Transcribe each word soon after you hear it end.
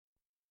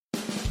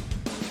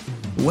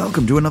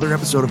Welcome to another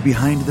episode of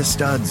Behind the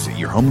Studs,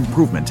 your home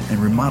improvement and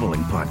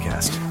remodeling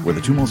podcast, where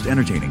the two most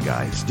entertaining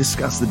guys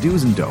discuss the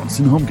do's and don'ts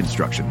in home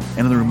construction and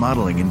in the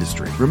remodeling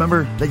industry.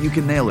 Remember that you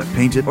can nail it,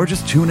 paint it, or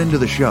just tune into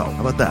the show.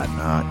 How about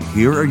that?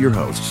 Here are your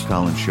hosts,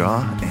 Colin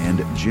Shaw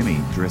and Jimmy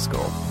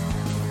Driscoll.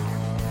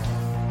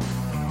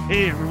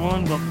 Hey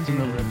everyone, welcome to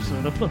another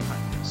episode of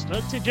Behind the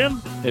Studs. Hey Jim.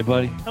 Hey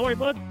buddy. How are you,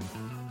 bud?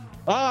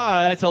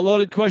 That's a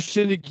loaded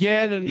question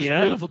again, and it's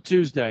a beautiful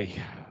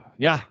Tuesday.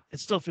 Yeah. It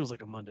still feels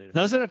like a Monday.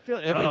 Doesn't it feel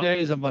every day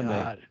is a Monday?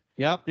 God.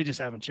 Yep. They just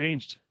haven't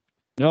changed.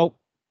 Nope.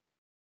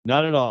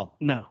 Not at all.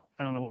 No,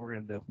 I don't know what we're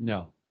gonna do.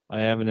 No,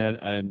 I haven't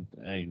had. I'm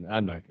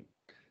not.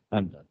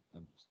 I'm done.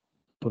 I'm just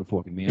put a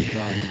fork in me. I'm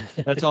done.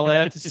 That's all I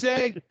have to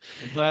say.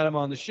 I'm glad I'm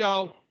on the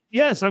show.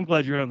 Yes, I'm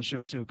glad you're on the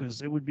show too,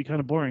 because it would be kind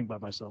of boring by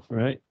myself.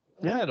 Right?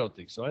 Yeah, I don't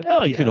think so. I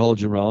Hell think you could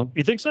hold your own.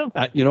 You think so?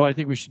 I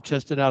think we should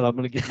test it out. I'm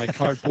going to get my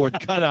cardboard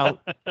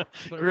cutout.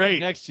 Great.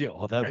 Next to you.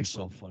 Oh, that'd be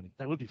so funny.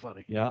 That would be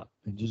funny. Yeah.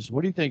 And just,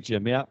 what do you think,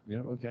 Jim? Yeah.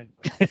 Okay.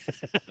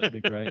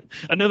 That'd be great.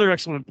 Another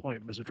excellent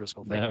point, Mr.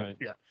 Driscoll. Thank All you. right.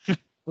 Yeah.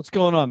 What's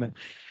going on, man?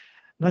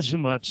 Not too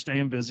much.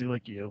 Staying busy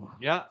like you.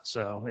 Yeah.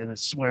 So, and I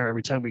swear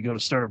every time we go to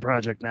start a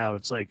project now,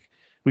 it's like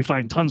we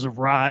find tons of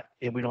rot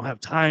and we don't have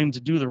time to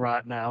do the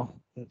rot now.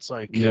 It's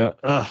like,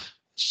 it's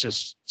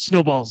just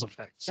snowballs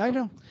effects. I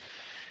know.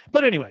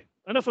 But anyway,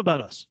 enough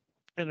about us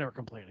and our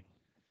complaining.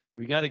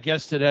 We got a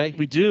guest today.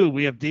 We do.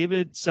 We have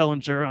David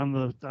Sellinger on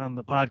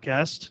the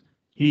podcast.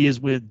 He is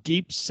with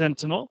Deep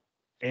Sentinel,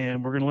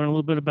 and we're going to learn a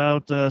little bit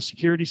about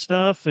security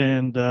stuff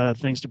and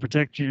things to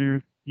protect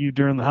you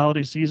during the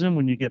holiday season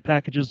when you get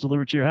packages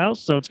delivered to your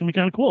house. So it's going to be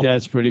kind of cool.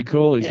 That's pretty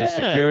cool. He's Yeah. a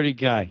security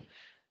guy.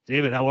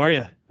 David, how are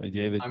you? Hi,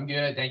 David. I'm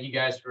good. Thank you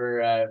guys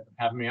for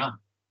having me on.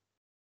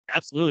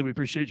 Absolutely. We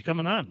appreciate you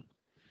coming on.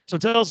 So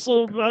tell us a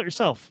little about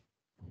yourself.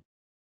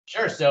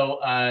 Sure. So,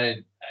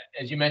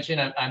 as you mentioned,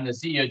 I'm the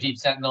CEO of Deep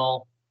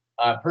Sentinel.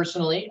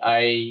 Personally,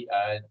 I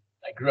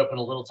grew up in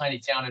a little tiny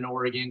town in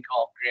Oregon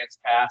called Grants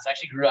Pass. I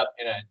actually grew up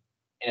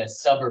in a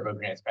suburb of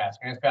Grants Pass.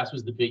 Grants Pass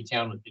was the big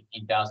town with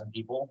 15,000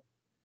 people.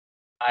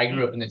 I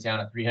grew up in the town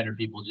of 300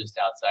 people just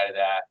outside of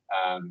that,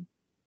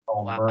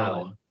 called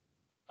Merlin.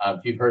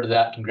 If you've heard of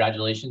that,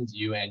 congratulations,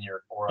 you and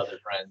your 4 other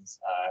friends.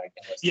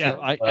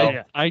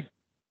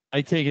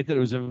 I take it that it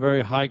was a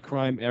very high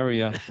crime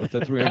area with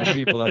the 300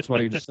 people. That's why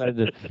you decided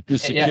to do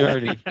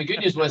security. Yeah. The good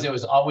news was it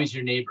was always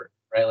your neighbor,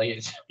 right? Like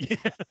it's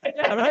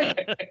Right.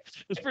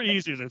 It's pretty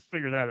easy to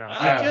figure that out.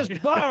 I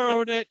just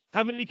borrowed it.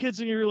 How many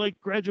kids in your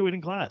graduating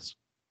class?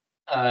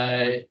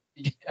 Yeah,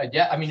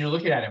 I mean, you're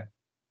looking at him.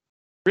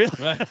 Really?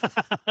 Right.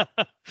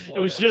 It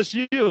was just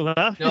you,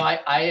 huh? No,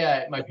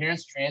 I my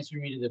parents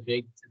transferred me to the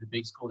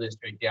big school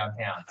district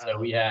downtown. So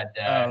we had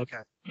okay.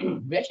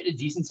 we actually had a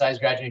decent sized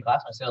graduating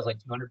class. My was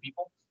like 200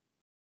 people.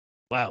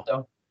 Wow.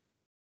 So,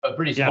 but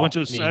pretty small.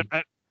 Yeah,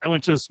 I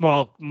went to a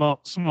small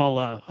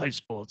high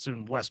school. It's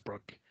in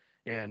Westbrook,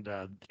 and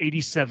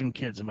 87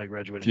 kids in my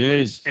graduating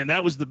class. Jeez. And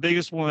that was the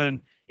biggest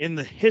one in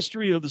the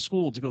history of the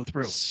school to go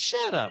through.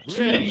 Shut up.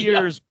 2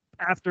 years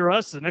after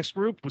us, the next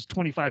group was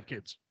 25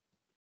 kids.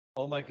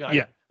 Oh my God.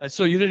 Yeah.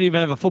 So you didn't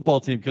even have a football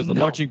team because the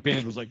No. marching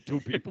band was like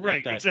 2 people. Right,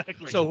 Like that.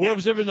 exactly. So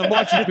whoever's ever in the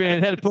marching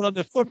band had to put on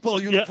their football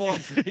uniform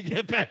to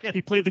get back in.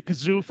 He played the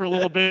kazoo for a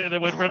little bit and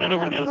then went running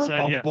over to the other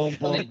side. Yeah. Boom,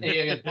 Well, boom,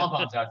 they get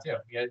pom-poms out too.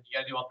 You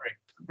got to do all 3.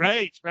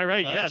 Right.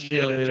 Yeah.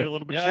 Cheerleader. Do a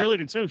little bit of Yeah.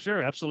 cheerleading too.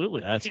 Sure.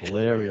 Absolutely. That's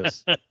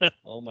hilarious.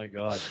 Oh my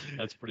God.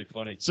 That's pretty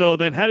funny. So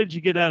then how did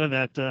you get out of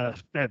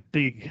that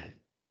big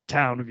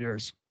town of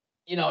yours?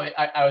 You know,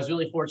 I was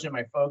really fortunate.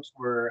 My folks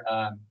were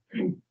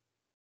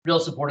real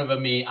supportive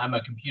of me. I'm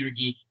a computer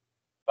geek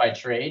by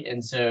trade,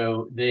 and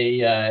so they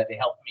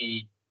helped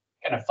me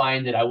kind of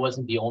find that I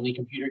wasn't the only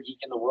computer geek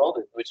in the world,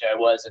 which I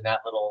was in that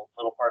little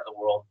part of the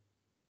world.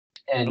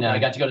 And I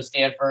got to go to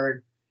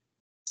Stanford,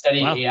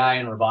 study AI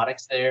and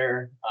robotics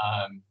there.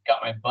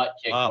 Got my butt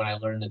kicked when I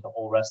learned that the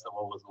whole rest of the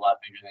world was a lot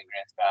bigger than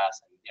Grants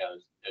Pass, and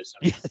there's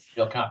some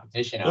real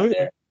competition out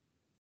there.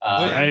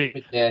 Right.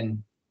 But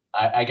then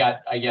I got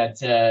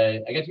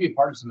to be a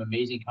part of some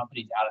amazing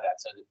companies out of that.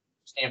 So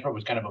Stanford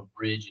was kind of a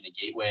bridge and a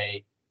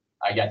gateway.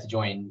 I got to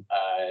join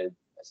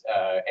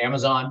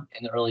Amazon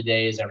in the early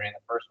days. I ran the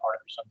first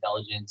artificial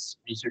intelligence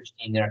research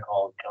team there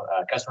called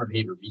Customer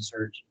Behavior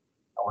Research.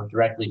 I worked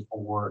directly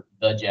for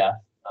the Jeff,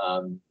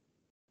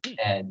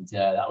 and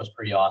that was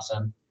pretty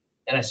awesome.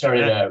 Then I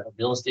started a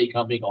real estate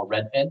company called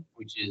Redfin,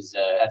 which is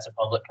that's a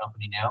public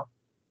company now.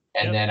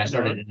 And then I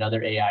started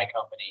another AI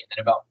company. And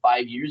then about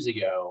 5 years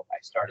ago, I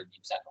started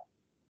Deep Sentinel.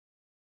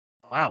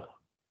 Wow.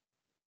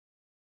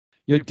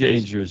 You're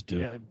dangerous,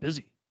 dude. Yeah,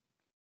 busy.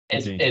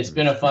 It's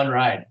been a fun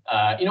ride.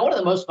 One of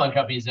the most fun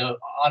companies, though,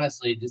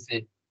 honestly,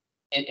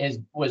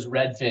 was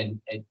Redfin.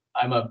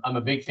 I'm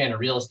a big fan of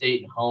real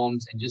estate and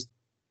homes, and just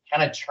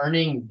kind of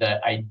turning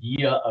the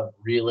idea of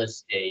real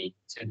estate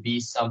to be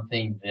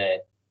something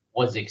that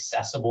was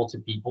accessible to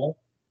people.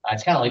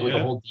 It's kind of like with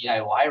the whole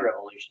DIY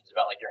revolution. It's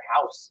about like your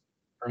house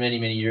for many,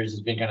 many years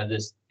has been kind of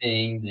this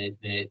thing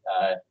that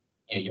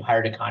you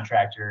hired a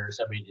contractor or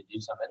somebody to do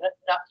something.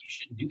 Not you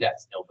shouldn't do that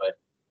still, but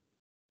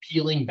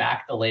peeling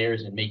back the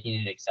layers and making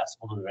it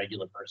accessible to the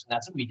regular person.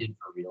 That's what we did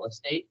for real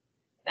estate.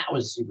 That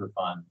was super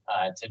fun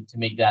to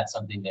make that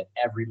something that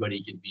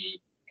everybody could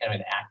be kind of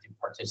an active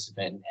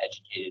participant and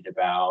educated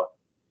about,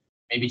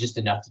 maybe just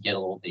enough to get a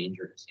little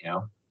dangerous, you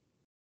know?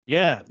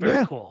 Yeah, very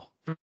Yeah. cool.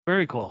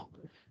 Very cool.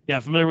 Yeah,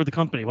 familiar with the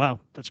company. Wow,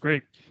 that's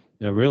great.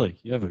 Yeah, really.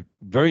 You have a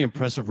very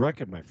impressive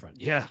record, my friend.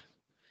 Yeah.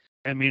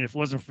 I mean, if it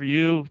wasn't for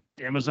you,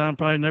 Amazon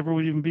probably never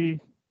would even be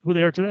who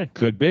they are today.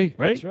 Could be.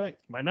 Right? That's right.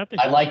 Might not be.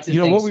 I like to You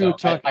know think what we so. were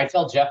talking- I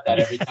tell Jeff that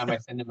every time I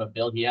send him a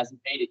bill. He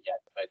hasn't paid it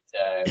yet,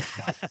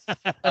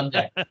 but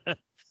someday.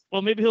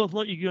 Well, maybe he'll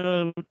let you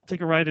go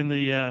take a ride in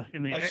the I was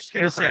just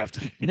gonna say,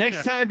 aircraft.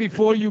 Next time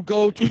before you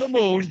go to the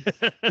moon,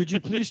 could you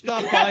please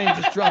stop by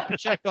and just drop a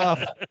check off?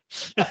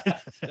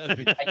 That'd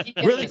be- I keep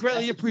getting Really this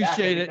greatly message back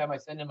appreciate every it. time I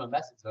send him a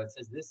message, so it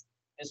says this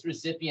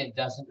recipient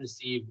doesn't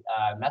receive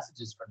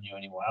messages from you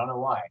anymore. I don't know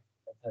why.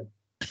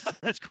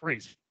 That's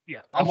crazy. Yeah,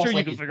 I'm Almost sure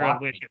like you can he's figure out a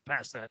blocked way to me. get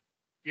past that.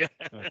 Yeah,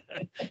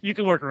 you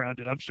can work around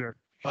it. I'm sure.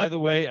 By the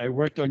way, I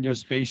worked on your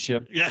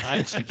spaceship. Yeah.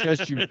 I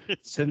suggest you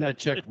send that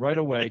check right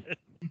away.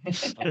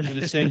 I'm going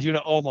to send you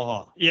to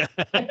Omaha. Yeah.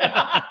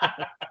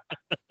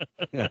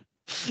 Yeah.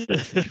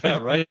 Yeah,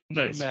 right?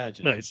 Nice.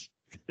 Imagine. Nice.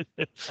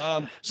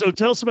 Um, So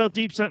tell us about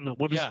Deep Sentinel.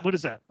 What is Yeah. what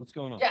is that? what's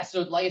going on? Yeah,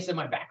 so like I said,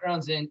 my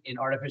background's in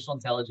artificial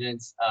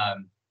intelligence.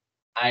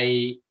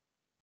 I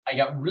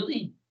got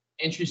really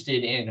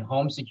interested in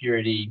home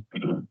security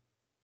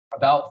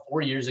about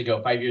 5 years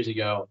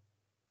ago.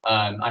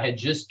 I had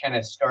just kind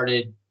of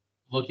started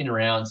looking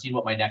around, seeing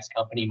what my next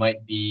company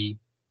might be.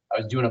 I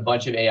was doing a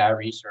bunch of AI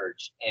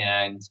research,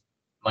 and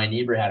my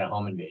neighbor had a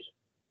home invasion.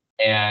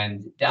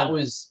 And that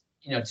was,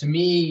 to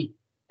me,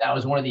 that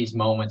was one of these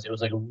moments. It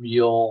was like a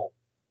real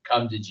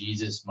come to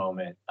Jesus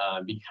moment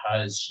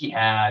because she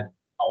had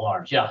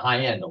alarms. She had a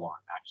high-end alarm,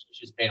 actually.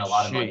 She was paying a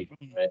lot of money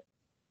for it.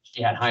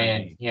 She had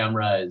high-end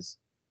cameras.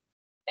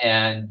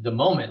 And the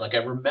moment, like I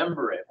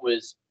remember it,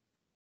 was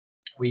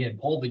we had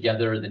pulled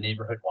together the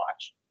neighborhood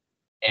watch.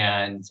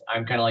 And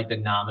I'm kind of like the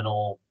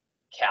nominal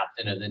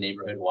captain of the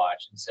neighborhood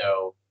watch. And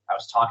so I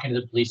was talking to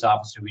the police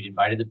officer. We'd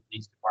invited the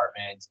police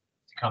department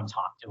to come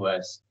talk to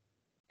us.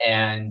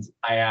 And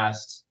I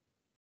asked,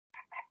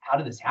 how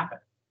did this happen?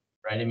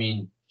 Right? I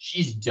mean,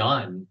 she's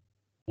done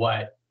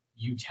what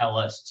you tell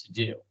us to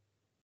do.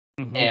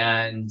 Mhm.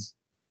 And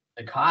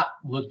the cop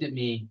looked at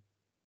me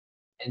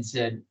and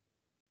said,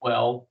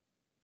 well,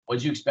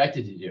 what'd you expect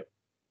it to do?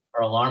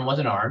 Her alarm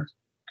wasn't armed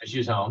because she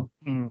was home.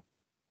 Mm.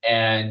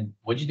 And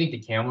what do you think the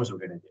cameras were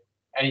going to do?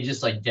 And he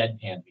just like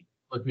deadpanned me,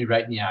 looked me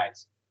right in the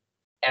eyes.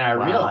 And I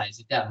Wow. realized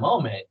at that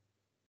moment,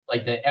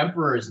 like the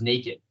emperor is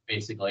naked,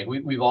 basically.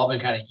 Like we've all been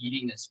kind of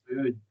eating this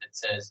food that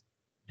says,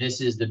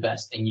 this is the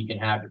best thing you can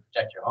have to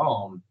protect your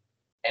home.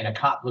 And a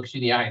cop looks you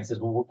in the eye and says,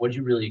 well, what did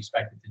you really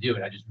expect it to do?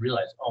 And I just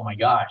realized, oh my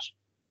gosh,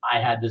 I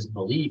had this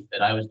belief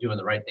that I was doing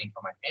the right thing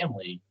for my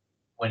family,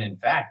 when in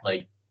fact,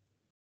 like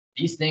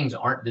these things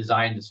aren't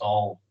designed to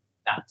solve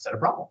that set of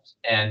problems.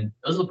 And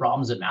those are the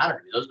problems that matter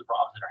to me. Those are the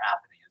problems that are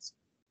happening.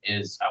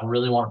 Is I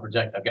really want to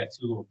protect. I've got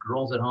 2 little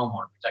girls at home. I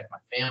want to protect my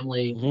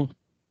family. Mhm.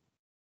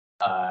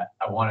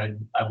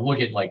 I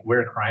look at like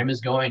where crime is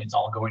going. It's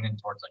all going in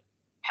towards like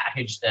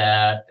package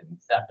theft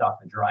and theft off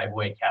the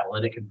driveway,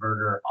 catalytic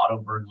converter, auto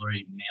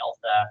burglary, mail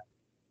theft.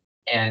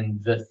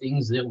 And the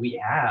things that we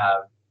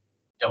have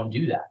don't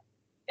do that.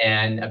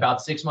 And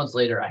about 6 months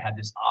later, I had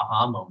this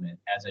aha moment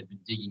as I've been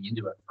digging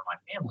into it for my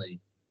family.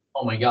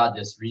 Oh my God,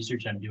 this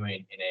research I'm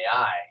doing in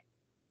AI,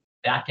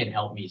 that can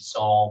help me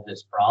solve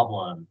this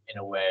problem in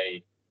a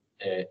way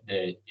that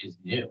is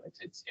new.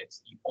 It's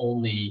the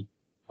only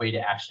way to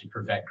actually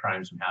prevent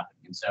crimes from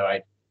happening. And so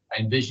I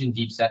envision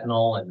Deep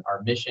Sentinel, and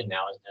our mission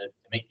now is to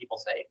make people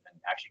safe and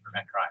actually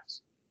prevent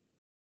crimes.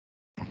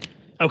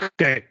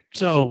 Okay,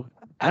 so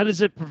how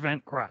does it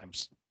prevent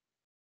crimes?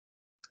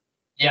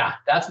 Yeah,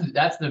 that's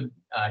the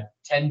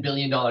 $10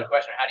 billion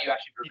question. How do you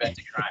actually prevent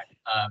a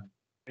crime?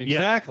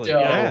 Exactly. So-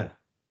 Yeah.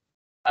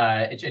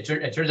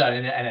 It turns out,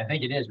 and I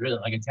think it is really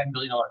like a $10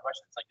 billion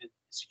question. It's like the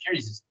security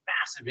is this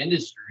massive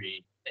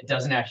industry that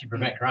doesn't actually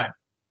prevent crime,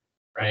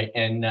 right?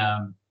 And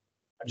I'm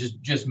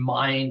just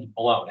mind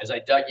blown as I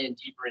dug in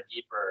deeper and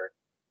deeper.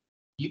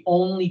 The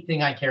only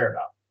thing I care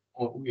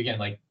about, again,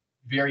 like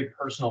very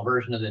personal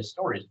version of this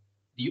story, is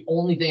the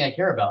only thing I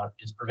care about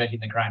is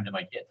preventing the crime to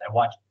my kids. I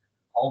watch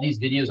all these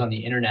videos on the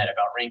internet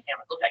about Ring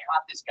cameras. Look, I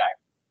caught this guy.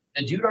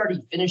 The dude already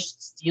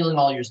finished stealing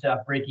all your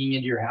stuff, breaking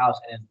into your house,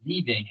 and is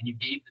leaving, and you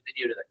gave the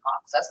video to the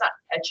cops. That's not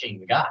catching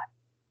the guy.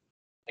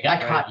 The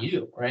guy caught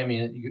you, right? I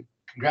mean,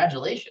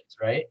 congratulations,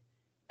 right?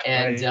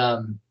 And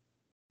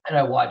and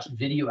I watched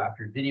video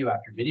after video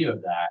after video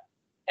of that,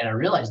 and I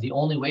realized the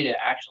only way to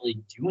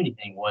actually do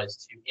anything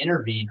was to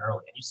intervene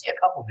early. And you see a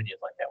couple videos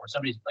like that where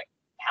somebody's like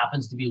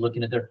happens to be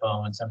looking at their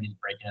phone when somebody's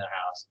breaking into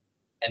their house,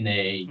 and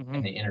they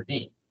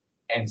intervene.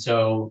 And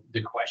so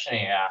the question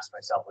I asked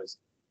myself was,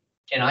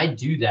 can I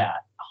do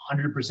that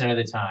 100% of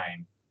the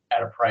time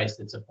at a price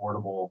that's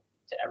affordable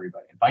to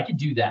everybody? If I could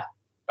do that,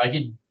 if I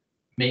could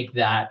make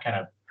that kind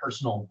of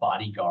personal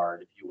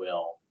bodyguard, if you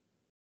will,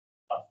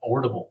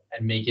 affordable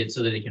and make it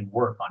so that it can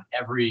work on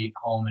every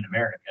home in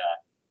America,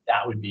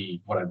 that would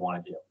be what I'd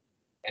want to do.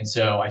 And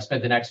so I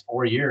spent the next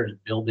 4 years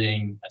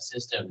building a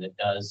system that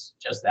does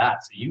just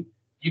that. So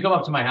you come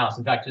up to my house.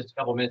 In fact, just a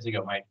couple of minutes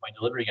ago, my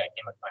delivery guy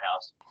came up to my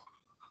house,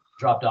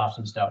 dropped off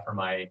some stuff for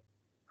my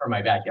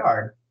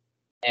backyard,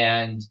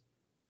 and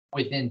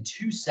within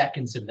 2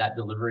 seconds of that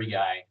delivery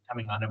guy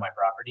coming onto my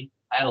property,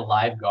 I had a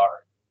live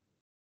guard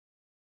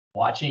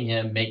watching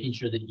him, making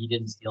sure that he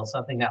didn't steal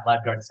something. That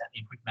live guard sent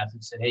me a quick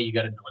message, said, "Hey, you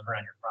got a delivery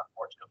on your front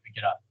porch. Go pick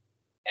it up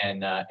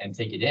and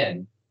take it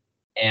in."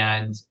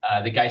 And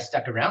the guy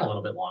stuck around a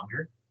little bit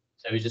longer,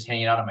 so he was just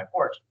hanging out on my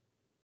porch.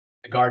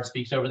 The guard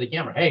speaks over the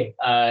camera. "Hey,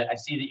 I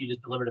see that you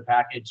just delivered a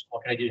package.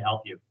 What can I do to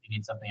help you? You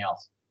need something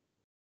else?"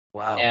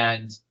 Wow.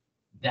 And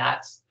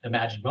that's the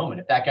magic moment.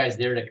 If that guy's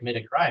there to commit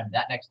a crime,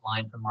 that next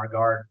line from our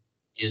guard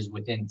is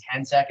within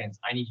 10 seconds,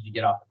 "I need you to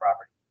get off the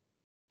property.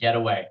 Get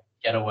away,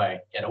 get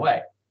away, get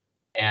away."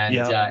 And,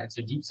 and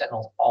so Deep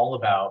Sentinel is all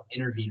about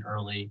intervene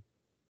early,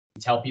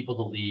 tell people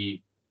to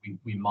leave.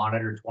 We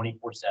monitor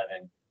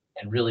 24/7.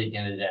 And really, at the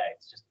end of the day,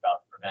 it's just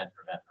about prevent.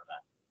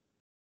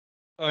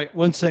 All right,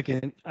 1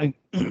 second. I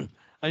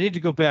need to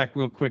go back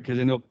real quick because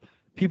I know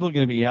people are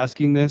going to be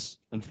asking this,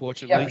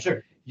 unfortunately. Yeah, for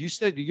sure. You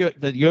said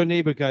that your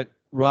neighbor got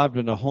robbed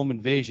in a home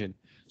invasion.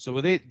 So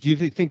do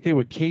you think they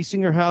were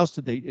casing her house?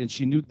 They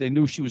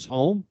knew she was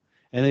home,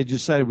 and they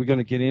decided we're going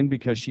to get in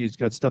because she's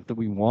got stuff that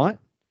we want?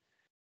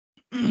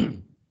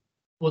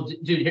 Well,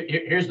 dude,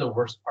 here's the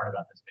worst part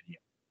about this video.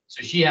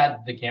 So she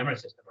had the camera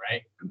system,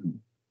 right?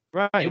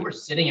 Right. They were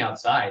sitting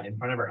outside in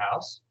front of her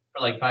house for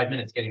like 5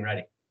 minutes getting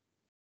ready.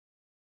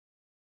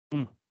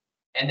 Hmm.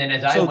 And then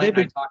as I talked to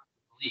the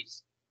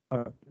police,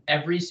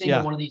 every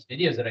single one of these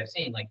videos that I've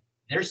seen, like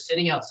they're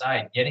sitting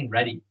outside getting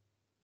ready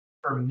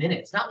for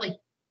minutes. Not like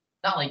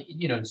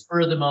spur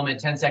of the moment,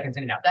 10 seconds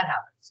in and out. That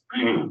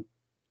happens.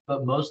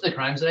 But most of the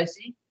crimes that I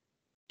see,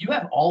 you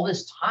have all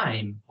this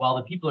time while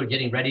the people are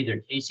getting ready.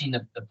 They're casing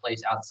the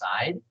place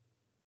outside,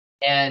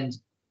 and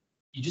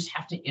you just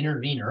have to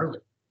intervene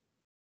early.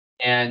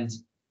 And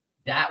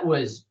that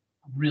was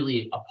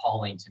really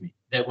appalling to me,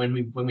 that when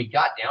we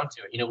got down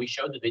to it, we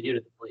showed the video to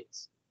the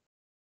police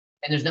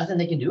and there's nothing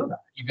they can do about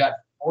it. You've got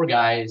 4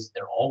 guys,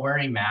 they're all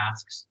wearing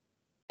masks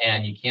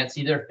and you can't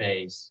see their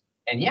face.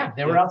 And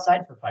they were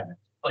outside for 5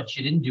 minutes, but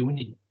you didn't do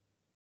anything.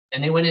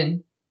 And they went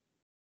in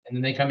and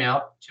then they come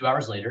out 2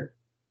 hours later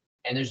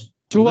and there's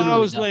 2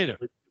 hours later.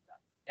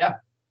 Yeah.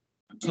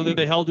 So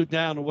they held her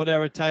down or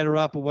whatever, tied her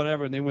up or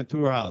whatever, and they went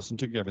through her house and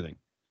took everything.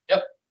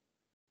 Yep.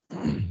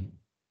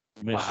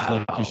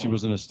 Wow. Like she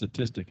wasn't a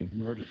statistic and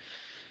murdered.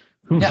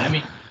 Yeah, I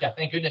mean,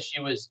 thank goodness she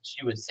was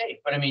safe.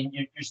 But I mean,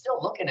 you're still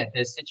looking at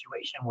this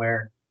situation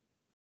where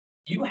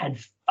you had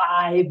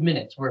 5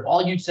 minutes where if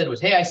all you said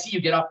was, "Hey, I see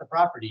you, get off the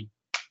property,"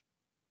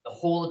 the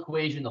whole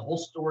equation, the whole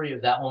story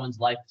of that woman's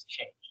life has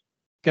changed.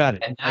 Got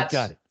it. And I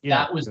got it. Yeah,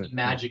 that was the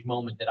magic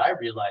moment that I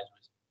realized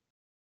was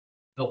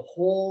the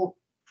whole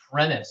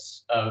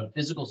premise of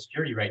physical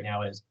security right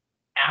now is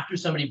after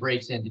somebody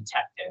breaks in,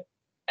 detect it,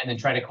 and then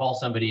try to call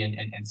somebody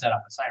and set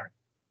off a siren.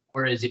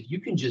 Whereas if you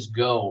can just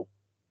go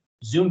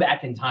zoom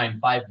back in time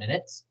 5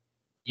 minutes,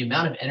 the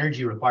amount of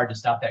energy required to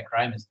stop that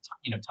crime is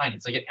tiny.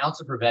 It's like an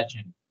ounce of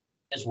prevention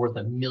is worth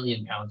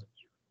 1,000,000 pounds of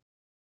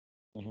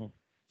cure. Mm-hmm.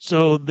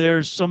 So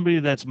there's somebody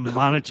that's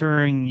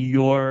monitoring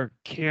your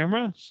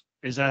cameras.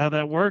 Is that how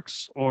that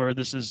works? Or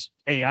this is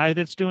AI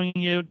that's doing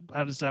it?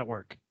 How does that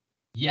work?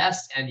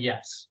 Yes and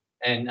yes.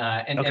 And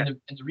Okay.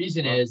 and the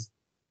reason is,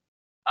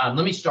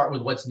 let me start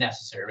with what's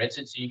necessary, right?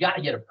 So you got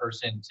to get a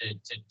person to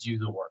do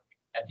the work.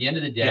 At the end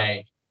of the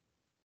day,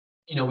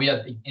 we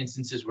have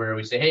instances where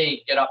we say,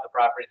 "Hey, get off the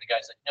property." And the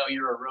guy's like, "No,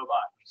 you're a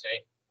robot." We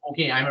say,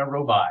 "Okay, I'm a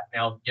robot.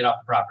 Now get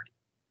off the property."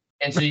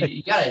 And so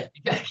you gotta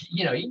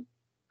you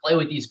play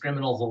with these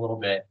criminals a little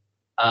bit,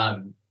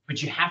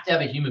 but you have to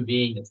have a human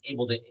being that's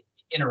able to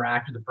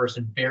interact with the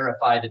person,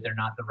 verify that they're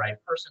not the right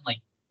person. Like,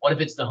 what if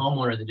it's the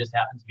homeowner that just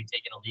happens to be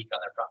taking a leak on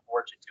their front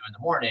porch at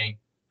 2 a.m?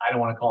 I don't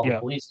want to call the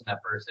police on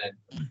that person.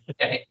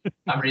 Okay,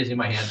 I'm raising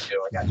my hand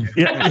too. I got you.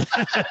 Yeah.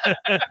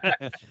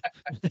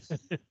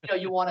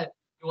 You want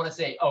to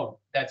say, "Oh,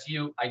 that's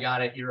you. I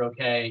got it. You're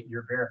okay.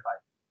 You're verified."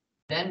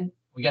 Then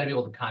we got to be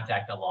able to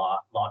contact the law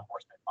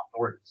enforcement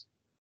authorities,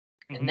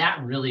 and that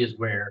really is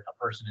where a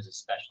person is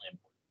especially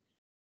important.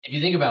 If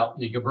you think about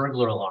your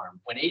burglar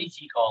alarm, when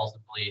ADT calls the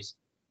police,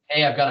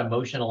 "Hey, I've got a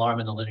motion alarm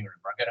in the living room,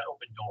 or I've got an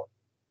open door."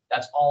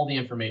 That's all the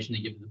information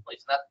they give to the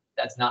police.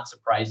 That's not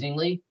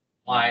surprisingly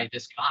why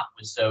this cop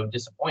was so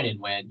disappointed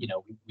when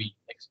we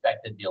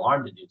expected the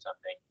alarm to do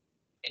something.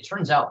 It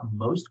turns out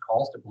most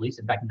calls to police,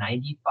 in fact,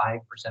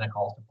 95% of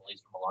calls to police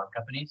from alarm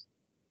companies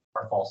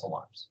are false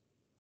alarms.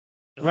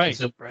 Right.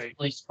 So right.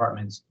 police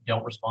departments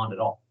don't respond at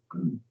all.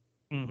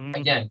 Mm-hmm.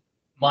 Again,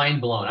 mind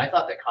blown. I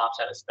thought that cops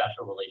had a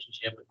special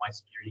relationship with my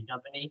security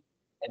company,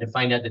 and to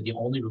find out that the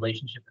only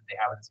relationship that they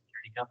have with the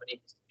security company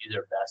is to do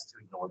their best to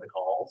ignore the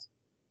calls.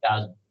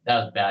 That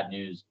was bad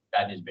news.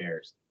 Bad news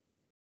bears.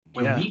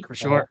 When we for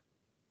sure.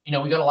 we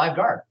got a live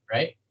guard,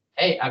 right?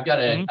 hey, I've got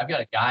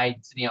a guy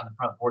sitting out in the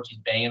front porch. He's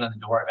banging on the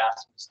door. I've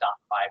asked him to stop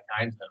 5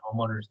 times. The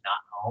homeowner's not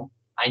home.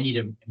 I need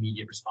an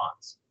immediate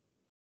response.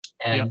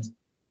 And,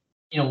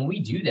 when we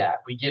do that,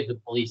 we give the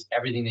police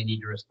everything they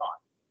need to respond.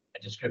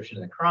 A description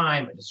of the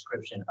crime, a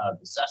description of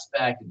the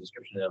suspect, a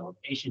description of the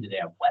location. Do they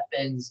have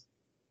weapons?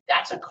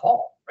 That's a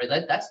call,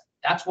 right?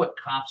 That's what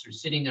cops are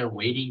sitting there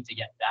waiting to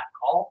get that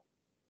call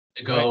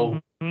to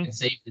go and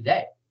save the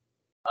day.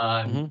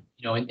 And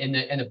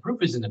the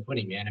proof is in the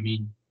pudding, man. I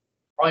mean,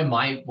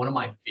 probably one of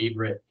my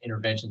favorite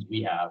interventions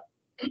we have.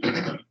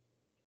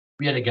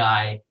 We had a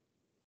guy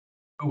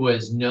who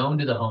was known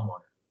to the homeowner.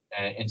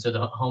 And so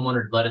the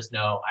homeowner let us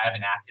know, I have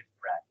an active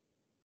threat.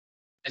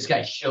 This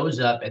guy shows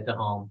up at the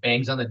home,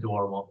 bangs on the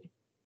door, won't leave.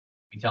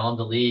 We tell him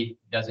to leave,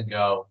 he doesn't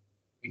go.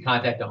 We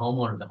contact the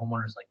homeowner. The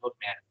homeowner's like, look,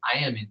 man,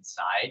 I am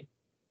inside.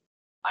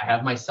 I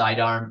have my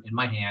sidearm in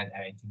my hand,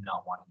 and I do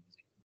not want to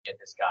get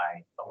this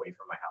guy away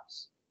from my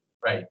house.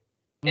 Right.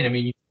 And I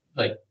mean,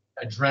 like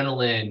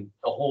adrenaline,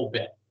 the whole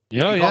bit.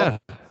 Yeah.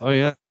 Oh,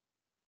 yeah.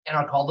 And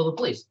our call to the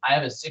police. I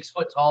have a 6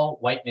 foot tall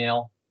white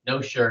male,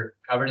 no shirt,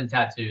 covered in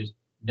tattoos,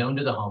 known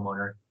to the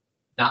homeowner,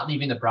 not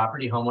leaving the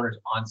property. Homeowner's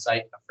on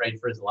site, afraid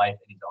for his life,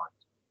 and he's armed.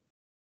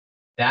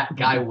 That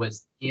guy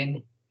was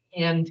in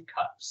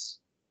handcuffs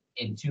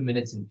in 2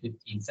 minutes and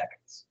 15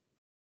 seconds.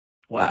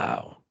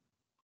 Wow.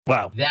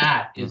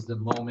 That is the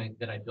moment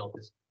that I built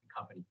this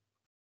company.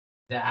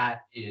 That's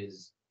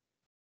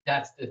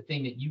the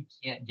thing that you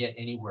can't get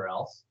anywhere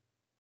else.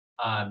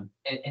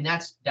 And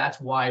that's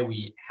why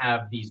we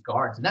have these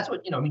guards. And that's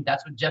what,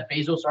 that's what Jeff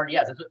Bezos already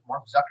has. That's what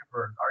Mark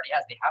Zuckerberg already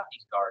has. They have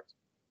these guards.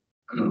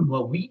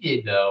 What we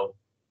did, though,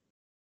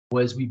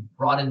 was we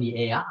brought in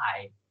the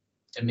AI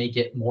to make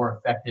it more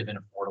effective and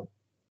affordable.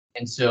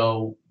 And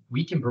so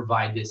we can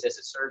provide this as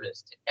a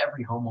service to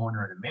every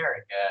homeowner in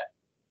America.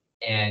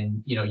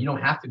 And, you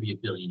don't have to be a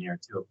billionaire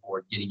to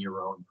afford getting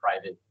your own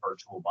private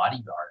virtual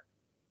bodyguard.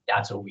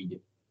 That's what we do.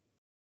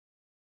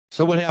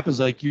 So what happens?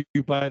 Like you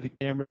buy the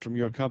camera from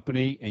your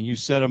company and you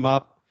set them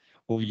up.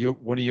 Well,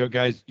 one of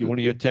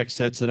your techs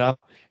sets it up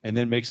and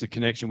then makes the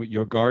connection with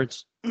your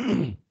guards.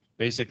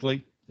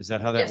 Basically, is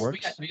that how that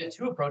works? We got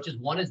 2 approaches.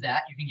 One is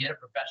that you can get it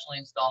professionally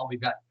installed. We've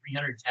got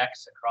 300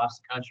 techs across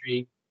the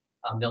country.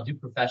 They'll do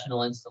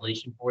professional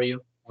installation for you.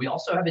 We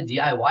also have a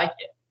DIY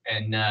kit,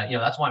 and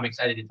that's why I'm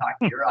excited to talk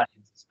to your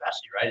audience,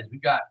 especially. Right, is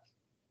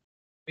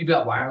we've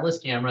got wireless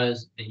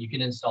cameras that you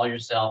can install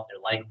yourself.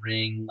 They're like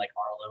Ring, like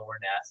Arlo or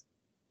Nest.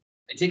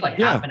 They take like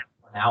half an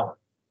hour.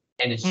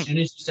 And as soon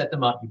as you set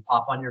them up, you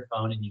pop on your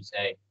phone and you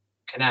say,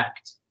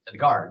 connect to the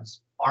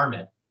guards, arm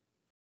it,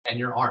 and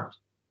you're armed.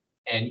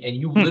 And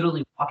you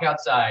literally walk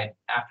outside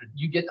after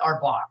you get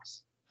our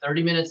box.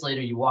 30 minutes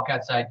later, you walk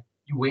outside,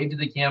 you wave to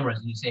the cameras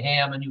and you say,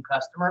 hey, I'm a new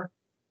customer.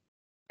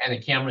 And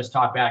the cameras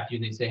talk back to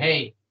you and they say,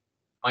 hey,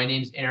 my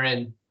name's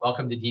Aaron.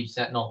 Welcome to Deep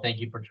Sentinel. Thank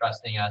you for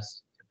trusting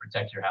us to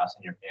protect your house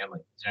and your family.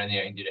 Is there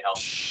anything I can do to help?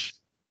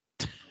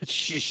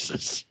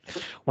 Jesus.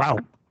 Wow.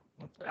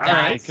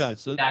 That's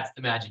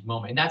the magic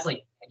moment. And that's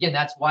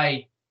that's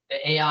why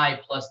the AI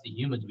plus the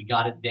humans, we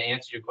got it. The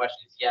answer to your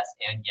question is yes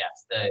and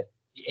yes. The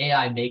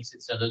AI makes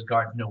it so those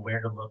guards know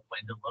where to look,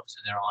 when to look, so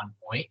they're on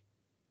point.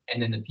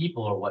 And then the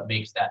people are what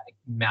makes that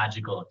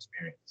magical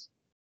experience.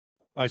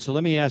 All right. So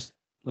let me ask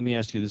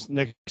you this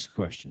next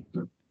question.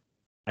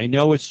 I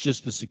know it's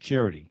just for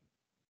security,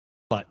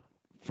 but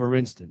for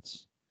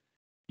instance,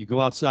 you go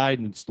outside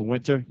and it's the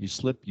winter, you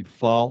slip, you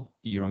fall,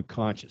 you're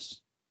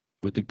unconscious.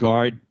 Would the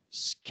guard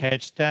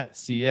catch that,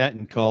 see that,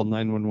 and call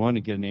 911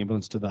 and get an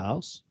ambulance to the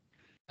house?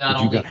 Not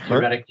only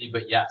theoretically,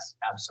 but yes,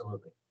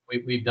 absolutely.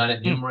 We've done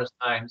it numerous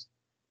times.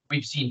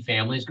 We've seen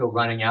families go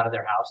running out of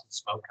their house and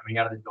smoke coming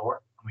out of the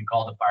door. When we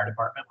call the fire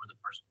department, we're the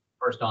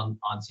first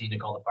on scene to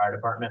call the fire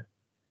department.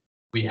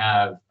 We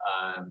have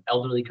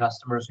elderly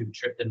customers who've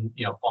tripped and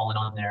fallen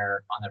on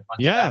their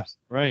front steps.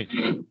 Right.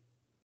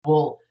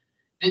 Well,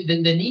 the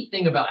neat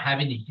thing about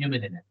having the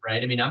human in it,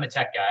 right? I mean, I'm a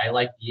tech guy. I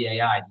like the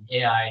AI. The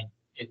AI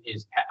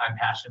I'm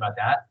passionate about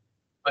that.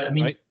 But I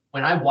mean,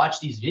 when I watch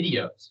these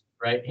videos,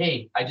 right?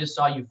 Hey, I just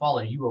saw you fall.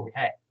 Are you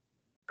okay?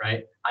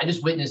 Right? I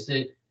just witnessed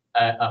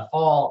a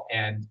fall,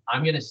 and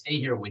I'm gonna stay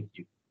here with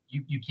you.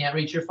 You can't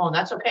reach your phone.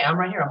 That's okay. I'm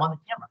right here. I'm on the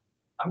camera.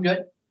 I'm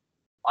good.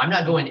 I'm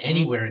not going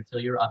anywhere until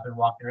you're up and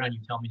walking around.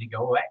 You tell me to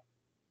go away.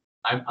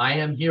 I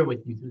am here with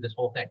you through this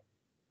whole thing.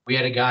 We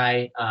had a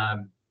guy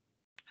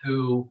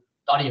who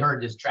thought he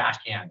heard his trash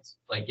cans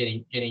like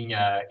getting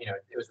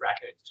it was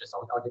raccoons. Just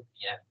I'll get to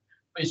the end.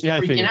 But he's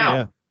freaking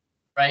out,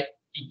 right?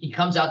 He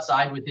comes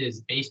outside with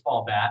his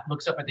baseball bat,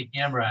 looks up at the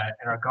camera,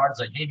 and our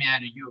guard's like, "Hey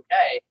man, are you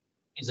okay?"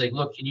 He's like,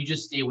 "Look, can you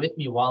just stay with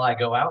me while I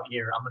go out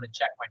here? I'm gonna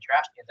check my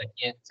trash cans. I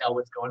can't tell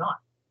what's going on."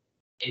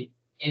 It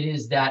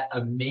is that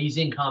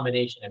amazing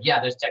combination of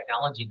there's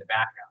technology in the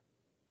background,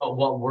 but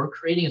what we're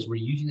creating is we're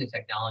using the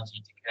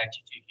technology to connect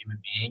you to a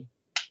human being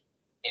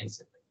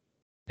instantly.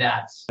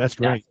 That's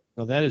great.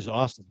 No, that is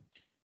awesome.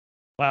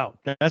 Wow,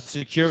 that's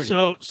security.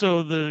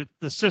 So the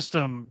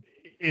system,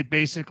 it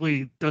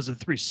basically does a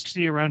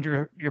 360 around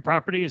your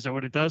property. Is that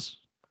what it does?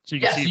 So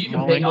you can Yeah, so see you it from can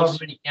all pick however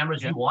angles. many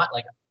cameras Yeah. you want.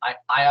 Like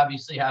I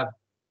obviously have,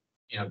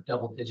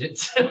 double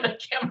digits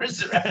cameras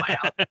that are at my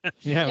house.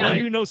 Yeah, Well, right.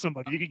 you know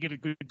somebody, you can get a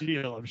good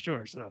deal, I'm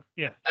sure. So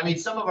yeah. I mean,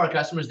 some of our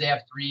customers, they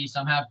have 3,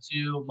 some have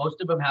 2. Most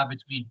of them have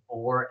between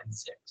 4 and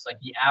 6. Like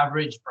the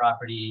average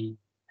property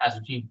has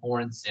between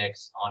 4 and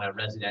 6 on a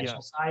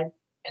residential side.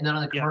 And then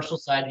on the Yeah. commercial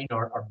side,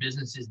 our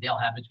businesses, they'll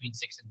have between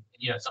 6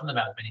 and, some of them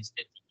have as many as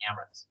 50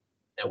 cameras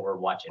that we're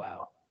watching.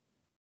 Wow.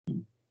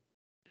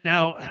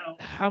 Now,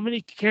 how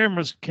many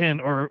cameras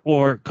can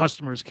or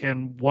customers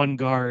can one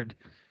guard,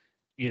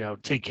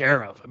 take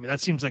care of? I mean, that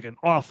seems like an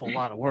awful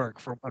lot of work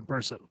for one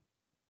person.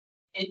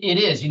 It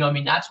is, I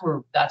mean, that's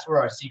where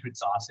our secret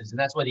sauce is, and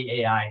that's why the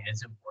AI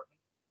is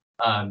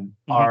important.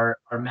 Our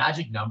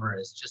magic number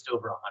is just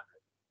over 100.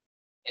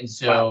 And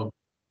so,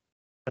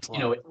 That's a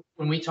lot.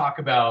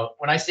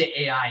 when I say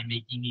AI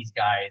making these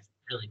guys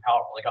really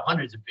powerful, like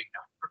 100 is a big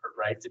number,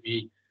 right? To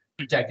be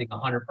protecting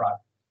 100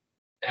 products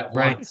at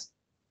Right. once.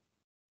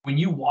 When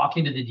you walk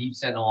into the Deep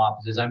Sentinel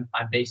offices, I'm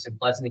based in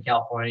Pleasanton,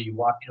 California. You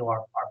walk into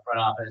our front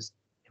office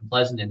in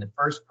Pleasanton, the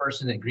first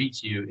person that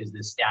greets you is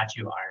the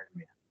statue of Iron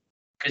Man.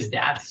 Because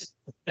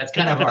that's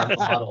kind of our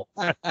model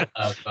of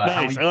how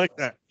Nice. I like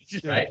that.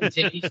 right? We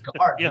take these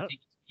guards, Yeah. we take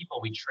these people,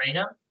 we train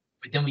them,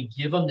 but then we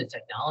give them the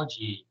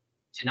technology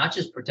to not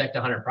just protect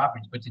 100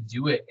 properties, but to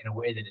do it in a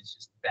way that is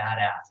just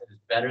badass. It is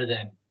better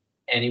than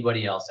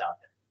anybody else out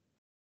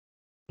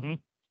there.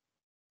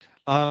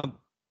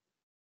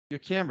 Your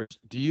cameras,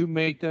 do you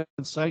make them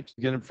on site to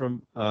get them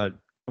from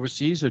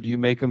overseas, or do you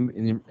make them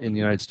in the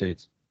United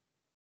States?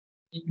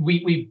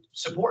 We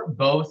support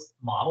both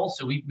models.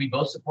 So we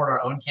both support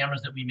our own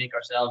cameras that we make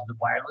ourselves. The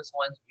wireless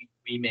ones,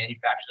 we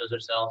manufacture those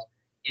ourselves.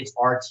 It's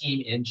our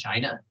team in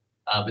China,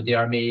 but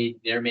they're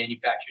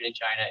manufactured in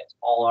China. It's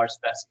all our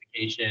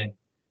specification.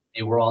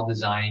 They were all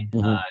designed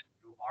through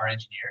our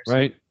engineers.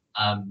 Right.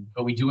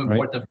 But we do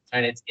import them from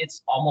China.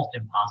 It's almost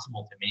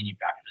impossible to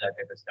manufacture that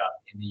type of stuff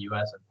in the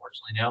US,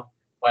 unfortunately now.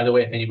 By the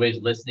way, if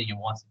anybody's listening and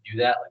wants to do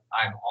that, like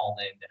I'm all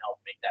in to help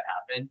make that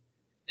happen.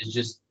 It's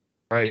just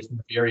it's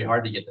very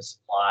hard to get the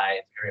supply.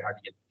 It's very hard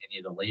to get any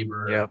of the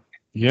labor. Yep.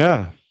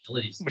 Yeah.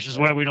 Which is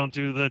why we don't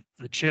do the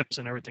chips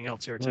and everything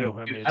else here too.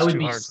 I mean, it's I would too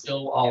be hard.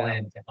 so all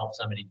in to help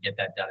somebody get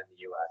that done in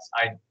the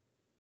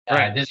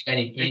US. This guy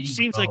named Andy It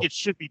seems Grove. like it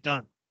should be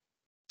done.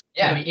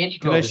 Yeah, I mean, Andy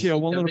Can I Grove, share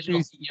one the little original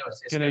piece? CEO of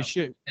Cisco, Can I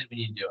share? said we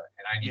need to do it,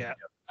 and I need to do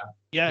it.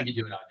 Yeah. We can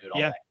do it. I'll do it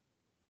all Yeah. day.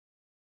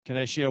 Can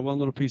I share one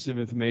little piece of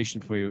information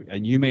for you?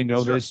 And you may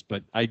know Sure. this,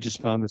 but I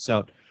just found this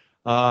out.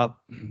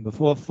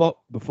 Before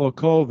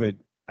COVID,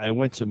 I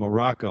went to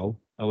Morocco.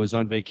 I was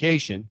on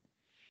vacation,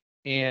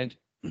 and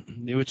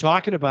they were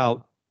talking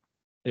about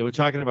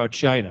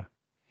China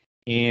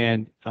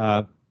and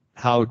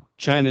how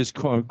China is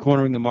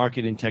cornering the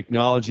market in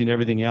technology and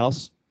everything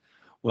else.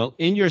 Well,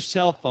 in your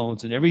cell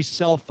phones, in every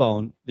cell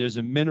phone, there's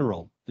a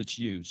mineral that's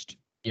used,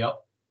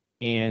 Yep.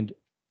 and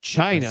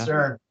China Yes,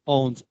 sir.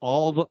 owns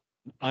all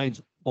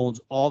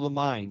the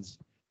mines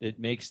that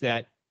makes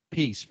that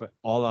piece for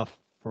all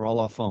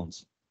our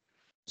phones.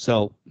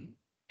 So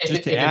just to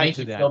If it add makes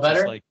to you that, feel just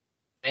better, like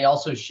they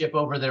also ship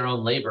over their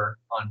own labor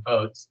on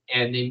boats,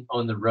 and they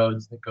own the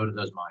roads that go to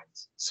those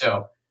mines.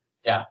 So,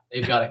 yeah,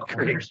 they've got it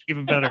cornered. Great.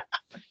 Even better.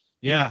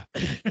 yeah,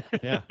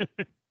 yeah,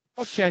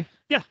 okay,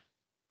 Yeah.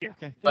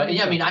 okay. But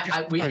yeah, I mean,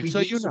 we All right,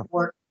 so do you know.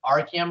 support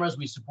our cameras.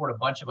 We support a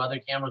bunch of other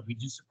cameras. We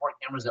do support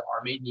cameras that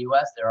are made in the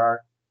U.S. There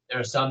are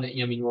some that,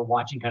 I mean, we're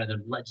watching kind of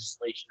the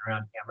legislation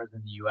around cameras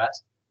in the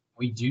U.S.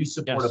 We do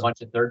support a Yes.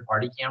 bunch of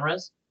third-party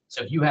cameras.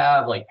 So if you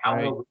have like power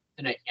Right. over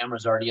Ethernet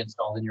cameras already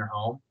installed in your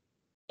home,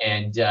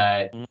 and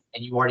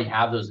you already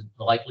have those, it's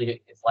likely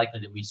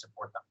that we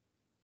support them.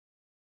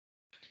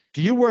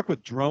 Do you work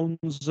with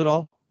drones at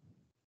all?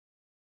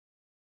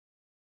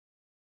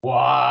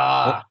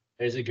 Wow,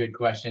 there's a good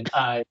question.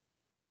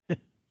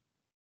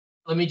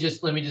 Let me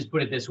just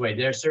put it this way.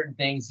 There are certain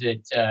things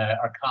that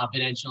are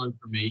confidential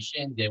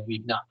information that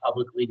we've not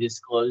publicly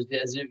disclosed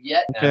as of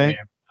yet. And I Okay. may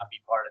or may not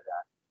be part of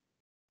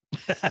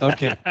that.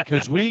 Okay,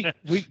 because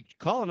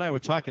Colin and I were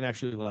talking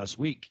actually last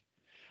week,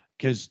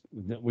 because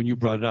when you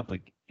brought it up,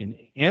 like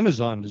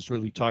Amazon is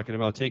really talking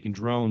about taking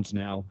drones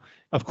now,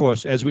 of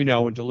course, as we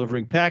know, and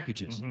delivering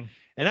packages. Mhm.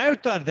 And I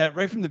thought of that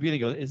right from the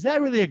beginning. Is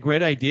that really a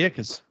great idea?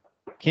 Because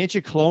can't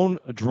you clone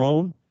a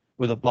drone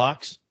with a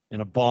box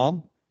and a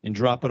bomb and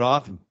drop it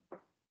off and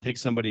take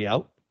somebody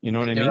out? You know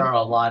what I mean? There are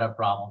a lot of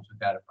problems with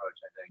that approach,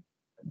 I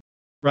think.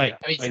 Right.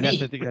 I mean, it's And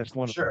neat, I think that's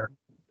one of Sure.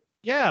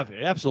 Yeah,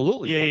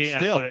 absolutely. Yeah, but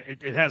still, but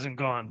it hasn't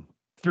gone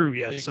through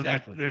yet.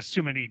 Exactly. So there's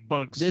too many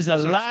bugs. there's a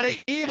lot of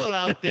evil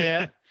out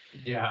there.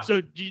 Yeah,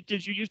 So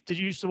did you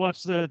used to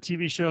watch the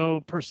TV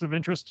show Person of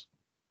Interest?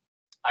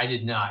 I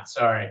did not.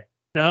 Sorry.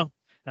 No.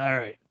 All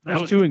right. I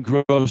was too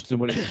engrossed in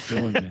what he was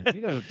doing, man.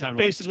 You don't have time to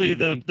Basically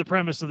watch the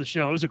premise of the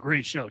show, it was a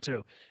great show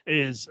too,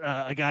 is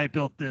a guy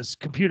built this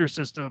computer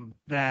system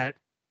that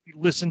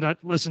listened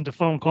to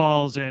phone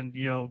calls and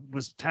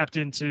was tapped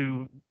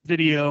into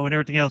video and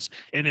everything else,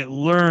 and it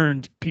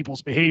learned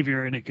people's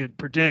behavior, and it could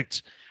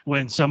predict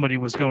when somebody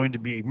was going to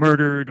be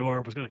murdered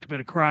or was going to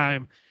commit a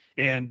crime.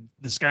 And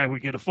this guy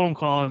would get a phone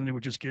call and they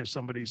would just give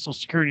somebody's social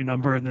security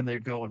number and then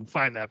they'd go and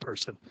find that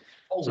person.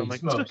 Holy So I'm like,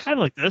 smokes. kind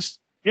of like this.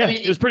 Yeah, I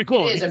mean, it was pretty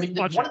cool. It is. I mean,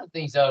 Watch one it. of the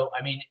things though,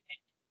 I mean,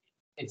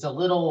 it's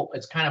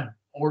kind of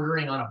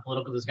bordering on a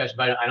political discussion,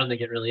 but I don't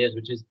think it really is,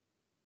 which is,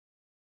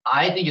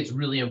 I think it's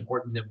really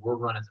important that we're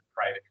run as a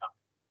private company.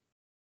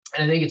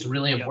 And I think it's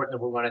really important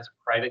that we're run as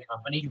a private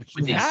company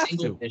with a have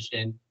single to.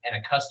 mission and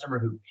a customer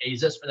who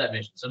pays us for that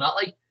mission. So not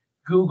like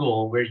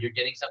Google, where you're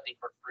getting something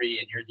for free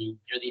and you're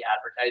the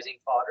advertising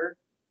fodder,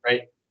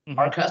 right? Mhm.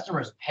 Our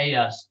customers pay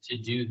us to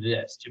do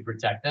this, to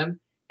protect them.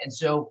 And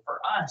so for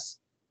us,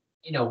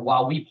 you know,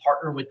 while we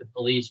partner with the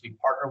police, we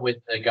partner with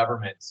the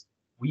governments,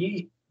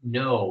 we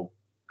know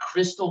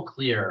crystal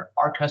clear,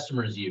 our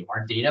customer is you,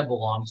 our data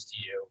belongs to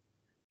you.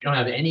 We don't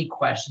have any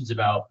questions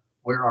about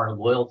where our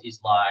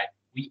loyalties lie.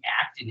 We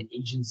act in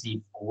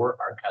agency for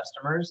our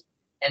customers.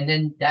 And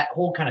then that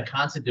whole kind of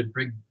concept of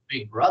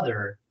big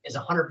brother is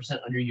 100%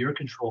 under your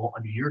control,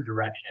 under your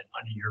direction,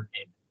 under your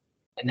payment.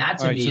 And that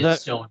to All right, me so is that-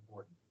 so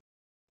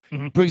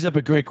important. Brings up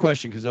a great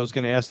question, because I was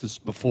going to ask this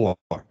before.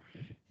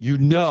 You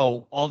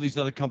know, all these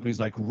other companies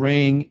like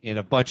Ring and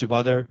a bunch of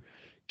other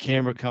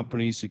camera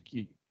companies,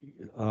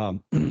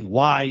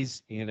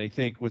 Wise, and I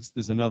think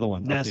there's another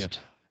one. out there.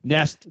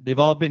 Nest, they've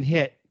all been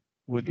hit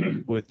with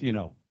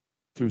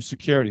through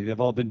security. They've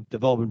all been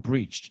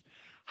breached.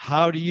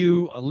 How do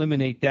you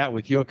eliminate that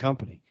with your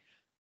company?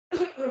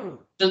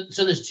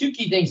 So there's two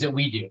key things that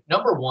we do.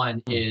 Number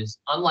one is,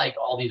 unlike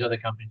all these other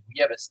companies,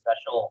 we have a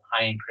special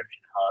high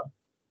encryption hub.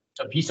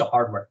 So a piece of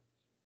hardware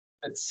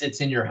that sits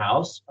in your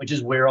house, which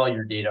is where all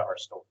your data are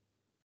stored.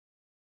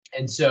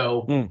 And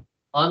so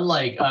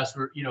unlike us,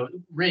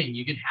 Ring,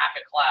 you can hack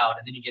a cloud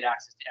and then you get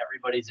access to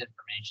everybody's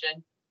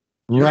information.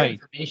 Your Right.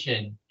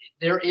 information,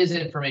 there is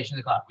information in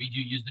the cloud. We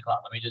do use the cloud.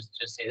 Let me just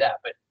say that.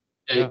 But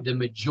the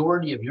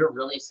majority of your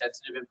really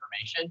sensitive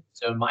information,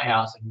 so in my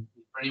house, and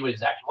for anybody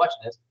who's actually watching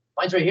this,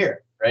 mine's right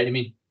here, right? I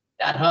mean,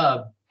 that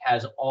hub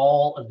has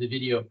all of the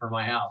video for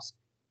my house.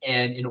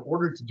 And in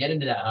order to get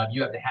into that hub,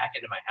 you have to hack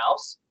into my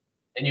house,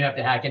 then you have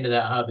to hack into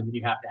that hub, and then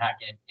you have to hack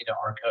into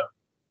our code.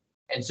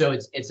 And so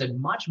it's a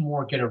much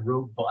more kind of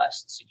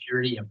robust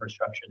security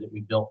infrastructure that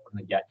we built from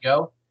the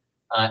get-go.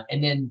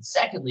 And then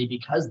secondly,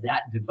 because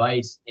that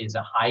device is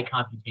a high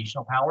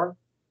computational power,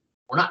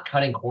 we're not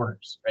cutting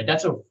corners, right?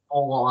 That's a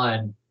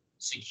full-on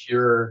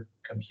secure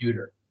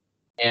computer.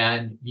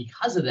 And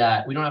because of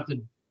that, we don't have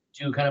to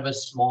do kind of a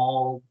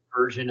small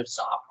version of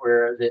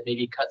software that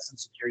maybe cuts some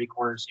security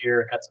corners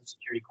here, cuts some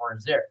security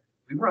corners there.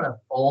 We run a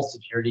full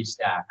security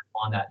stack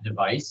on that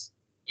device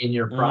in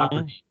your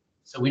property.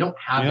 So we don't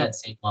have that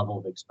same level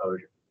of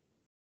exposure.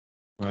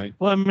 Right.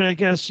 Well, I mean, I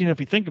guess, if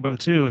you think about it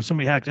too, if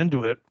somebody hacked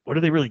into it, what are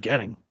they really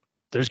getting?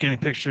 They're just getting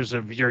pictures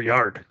of your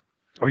yard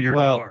or your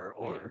car,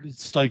 or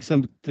It's like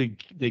something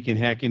they can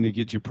hack in to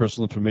get your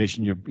personal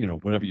information, your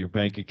whatever, your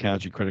bank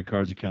accounts, your credit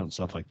cards account, and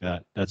stuff like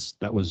that.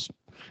 That was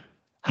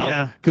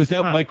because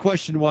my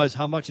question was,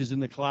 how much is in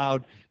the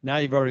cloud? Now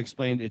you've already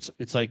explained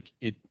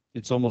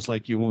it's almost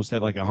like you almost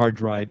have like a hard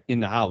drive in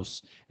the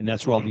house, and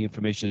that's where all the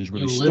information is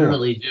really You stored.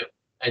 literally do.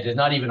 It is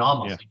not even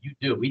almost. Like you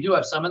do. We do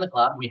have some in the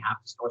cloud. We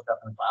have to store stuff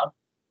in the cloud,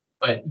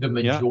 but the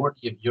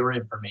majority of your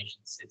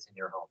information sits in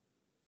your home.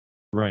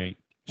 Right.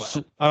 Wow.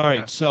 So, all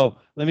right. So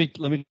let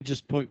me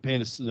just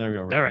paint a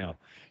scenario right now.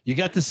 You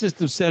got the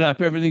system set up.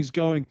 Everything's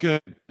going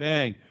good.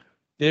 Bang.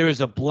 There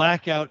is a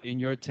blackout in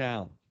your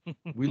town.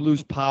 We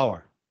lose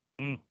power.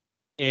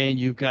 And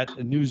you've got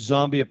a new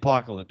zombie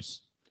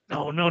apocalypse.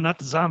 no, not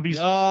the zombies.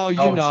 Oh,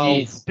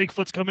 Geez.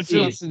 Bigfoot's coming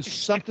too.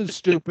 something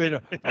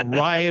stupid, a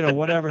riot or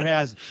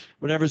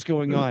whatever's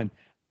going on.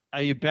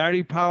 Are you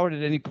battery powered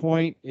at any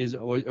point?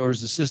 Or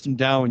is the system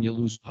down when you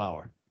lose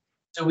power?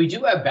 So we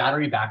do have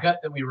battery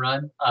backup that we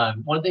run.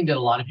 One thing that a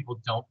lot of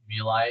people don't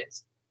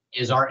realize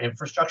is our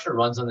infrastructure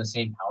runs on the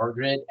same power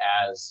grid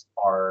as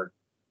our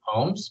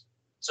homes.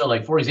 So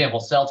like, for example,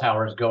 cell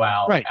towers go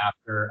out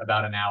after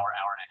about an hour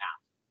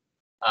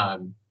and a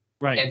half.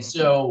 Right. And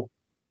so,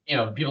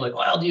 people are like,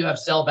 well, do you have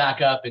cell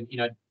backup? And,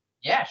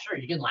 yeah, sure,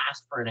 you can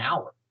last for an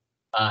hour.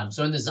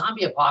 So in the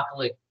zombie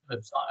apocalypse,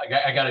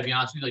 I got to be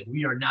honest with you, like,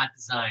 we are not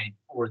designed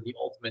for the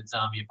ultimate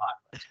zombie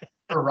apocalypse.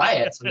 For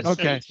riots and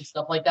and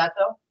stuff like that,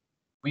 though,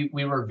 we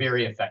were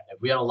very effective.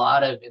 We had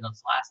in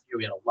this last year,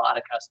 we had a lot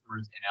of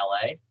customers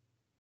in LA.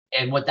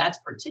 And what that's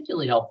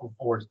particularly helpful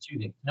for is two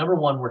things. Number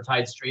one, we're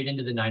tied straight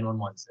into the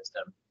 911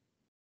 system.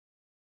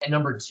 And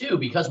number two,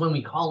 because when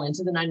we call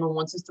into the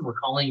 911 system, we're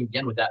calling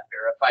again with that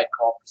verified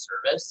call for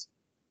service.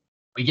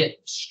 We get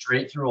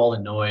straight through all the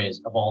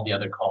noise of all the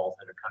other calls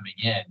that are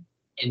coming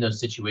in those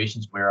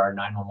situations where our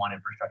 911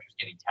 infrastructure is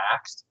getting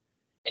taxed.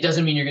 It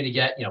doesn't mean you're going to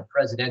get,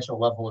 presidential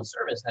level of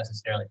service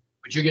necessarily,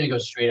 but you're going to go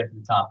straight up to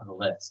the top of the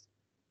list.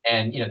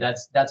 And,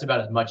 that's about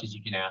as much as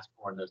you can ask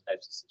for in those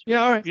types of situations.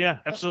 Yeah. All right. Yeah,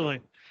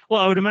 absolutely. Well,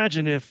 I would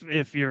imagine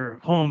if your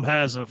home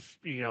has a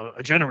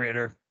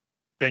generator,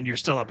 then you're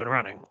still up and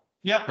running.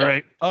 Yeah.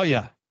 Right. Oh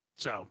yeah.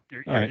 So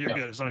you're All right.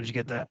 good as long as you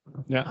get that.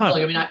 Yeah. Huh.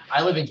 Like, I mean,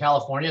 I live in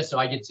California, so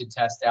I get to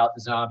test out the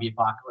zombie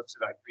apocalypse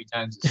about 3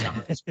 times a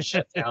summer. It's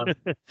shut down.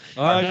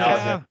 Oh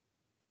yeah.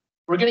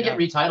 we're going to get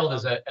retitled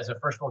as a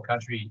first world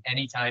country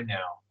anytime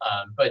now.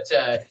 But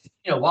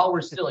while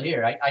we're still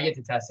here, I get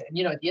to test it.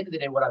 And at the end of the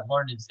day, what I've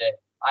learned is that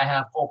I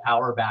have full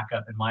power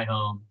backup in my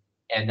home,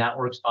 and that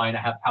works fine.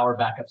 I have power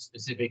backup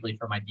specifically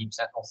for my Deep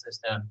Sentinel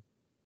system.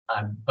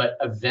 But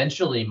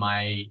eventually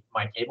my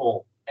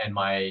cable and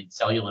my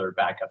cellular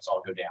backups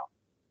all go down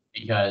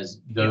because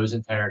those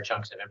entire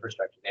chunks of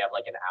infrastructure, they have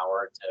like an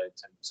hour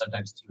to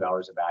sometimes 2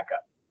 hours of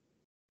backup.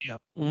 Yeah.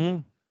 Mm-hmm.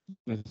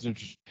 That's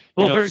interesting.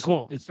 Well, very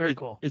cool. It's very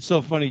cool. It's so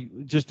funny.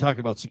 Just talk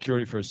about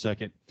security for a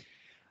second.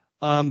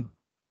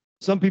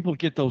 Some people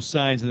get those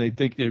signs and they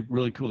think they're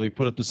really cool. They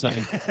put up the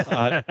sign,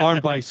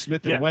 armed by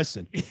Smith and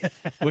Wesson,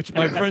 which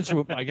my friends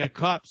I got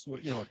cops,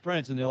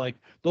 friends, and they're like,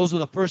 those are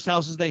the first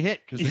houses they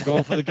hit because they're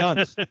going for the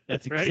guns.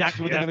 That's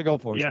exactly what they're going to go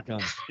for. Is the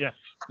guns. Yeah.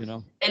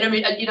 And I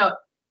mean,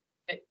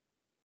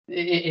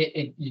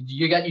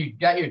 you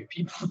got your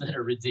people that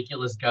are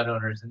ridiculous gun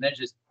owners, and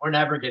we're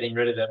never getting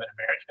rid of them in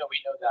America.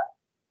 We know that.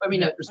 I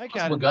mean, a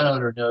responsible gun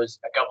owner knows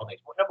a couple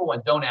things. Well, number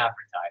one, don't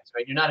advertise,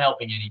 right? You're not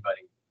helping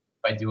anybody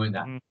by doing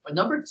that. Mm-hmm. But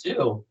number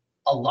two,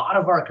 a lot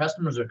of our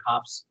customers are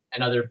cops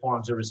and other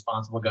forms of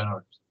responsible gun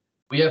owners.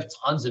 We have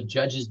tons of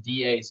judges,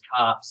 DAs,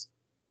 cops,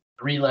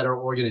 3-letter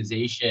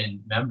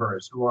organization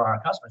members who are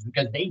our customers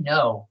because they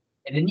know,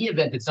 and in the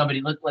event that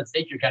somebody, let's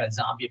take your kind of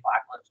zombie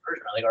apocalypse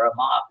version, or a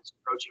mob is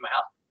approaching my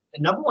house,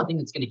 the number one thing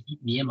that's going to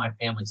keep me and my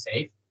family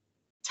safe,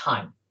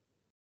 time.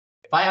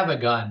 If I have a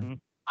gun,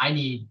 I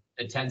need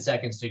the 10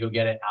 seconds to go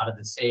get it out of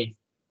the safe.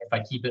 If I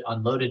keep it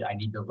unloaded, I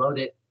need to load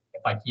it.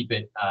 If I keep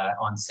it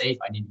on safe,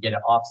 I need to get it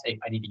off safe.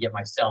 I need to get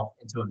myself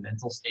into a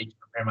mental state to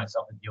prepare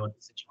myself to deal with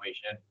the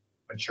situation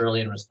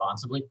maturely and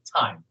responsibly.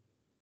 Time.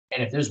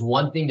 And if there's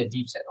one thing that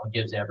Deep Sentinel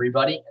gives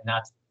everybody,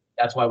 and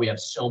that's why we have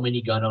so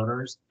many gun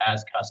owners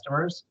as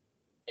customers,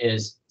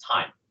 is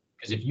time.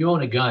 Because if you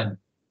own a gun,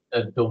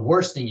 the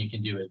worst thing you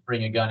can do is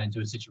bring a gun into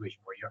a situation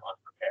where you're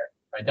unprepared.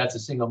 Right? That's the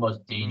single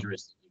most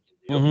dangerous thing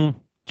you can do.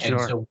 Mm-hmm.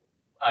 And so,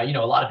 a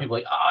lot of people are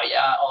like, oh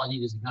yeah, all I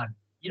need is a gun.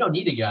 You don't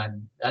need a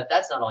gun.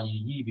 That's not all you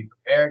need. You need to be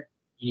prepared.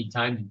 You need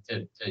time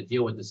to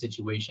deal with the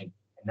situation.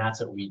 And that's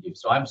what we do.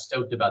 So I'm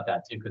stoked about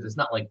that too, because it's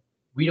not like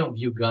we don't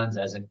view guns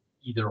as an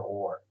either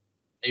or.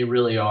 They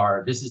really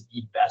are. This is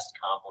the best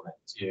complement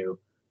to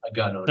a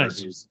gun owner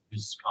who's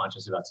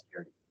conscious about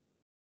security.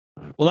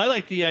 Well, I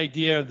like the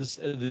idea of this.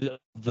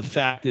 The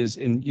fact is,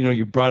 and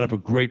you brought up a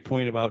great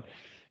point about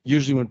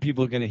usually when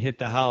people are going to hit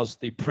the house,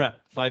 they prep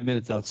 5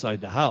 minutes outside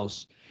the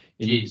house.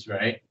 Jeez,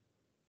 right?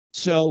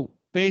 So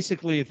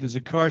basically, if there's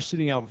a car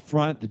sitting out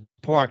front that's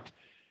parked,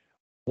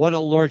 what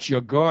alerts your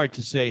guard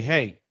to say,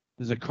 hey,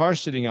 there's a car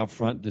sitting out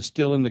front, they're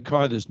still in the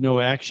car, there's no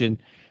action.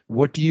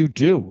 What do?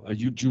 Do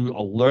you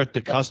alert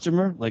the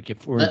customer? Like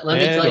if we're let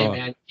me tell you,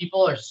 man,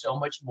 people are so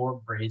much more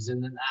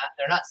brazen than that.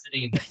 They're not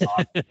sitting in the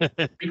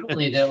car.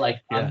 Frequently, they're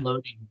like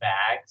unloading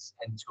bags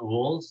and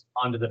tools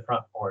onto the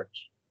front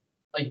porch.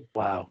 Like,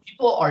 wow,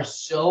 people are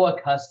so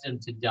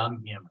accustomed to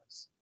dumb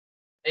cameras.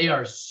 They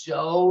are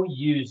so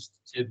used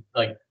to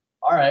like,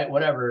 all right,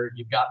 whatever,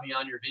 you've got me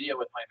on your video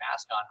with my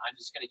mask on, I'm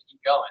just going to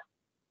keep going.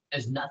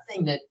 There's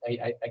nothing that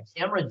a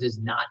camera does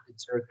not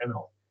deter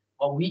criminals.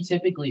 What we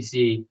typically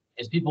see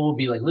is people will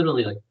be like,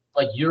 literally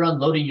like you're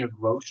unloading your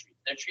groceries.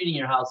 They're treating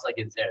your house like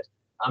it's theirs.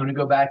 I'm going to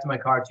go back to my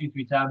car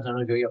 2-3 times. I'm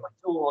going to go get my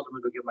tools. I'm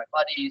going to go get my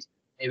buddies.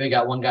 Maybe I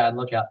got one guy on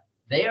lookout.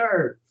 They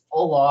are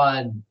full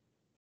on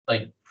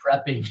like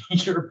prepping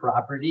your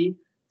property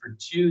for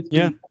 2,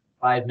 3,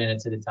 5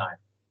 minutes at a time.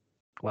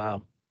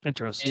 Wow.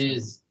 Interesting. It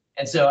is.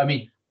 And so, I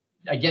mean,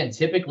 again,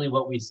 typically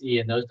what we see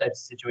in those types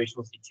of situations,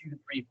 we'll see 2 to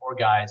 3, 4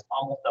 guys,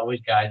 almost always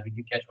guys. We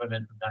do catch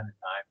women from time to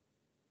time,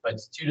 but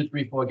it's 2 to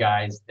 3, 4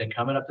 guys that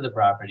coming up to the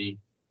property,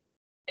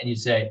 and you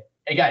say,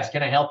 hey guys,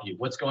 can I help you?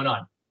 What's going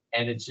on?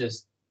 And it's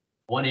just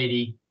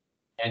 180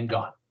 and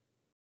gone.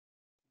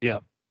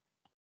 Yeah.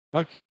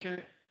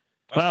 Okay.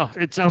 Wow.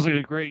 It sounds like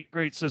a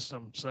great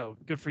system. So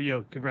good for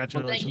you.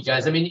 Congratulations. Well, thank you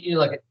guys. I mean,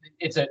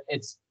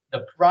 it's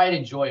the pride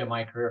and joy of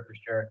my career for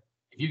sure.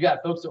 If you've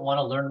got folks that want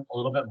to learn a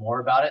little bit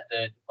more about it,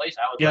 the place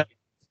I would like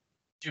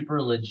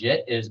super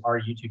legit is our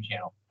YouTube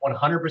channel.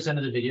 100%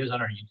 of the videos on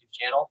our YouTube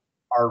channel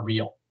are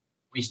real.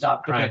 We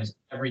stop crimes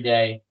every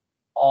day,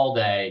 all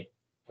day.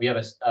 We have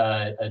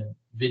a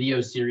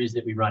video series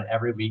that we run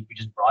every week. We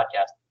just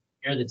broadcast.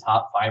 Here are the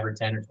top 5 or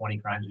 10 or 20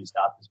 crimes we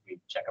stopped this week.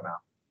 Check them out.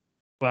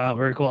 Wow,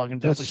 very cool. I can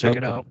definitely check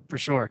it out for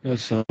sure.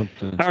 That's something.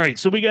 All right,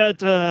 so we got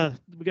the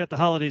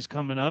holidays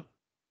coming up,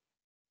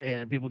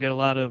 and people get a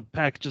lot of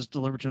packages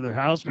delivered to their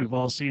house. We've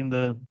all seen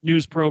the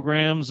news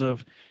programs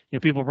of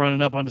people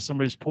running up onto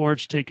somebody's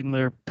porch, taking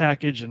their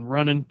package and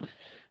running.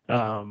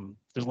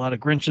 There's a lot of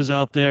Grinches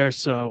out there.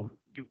 So,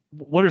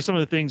 what are some of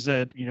the things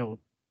that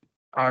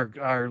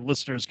our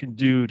listeners can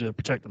do to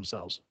protect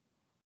themselves?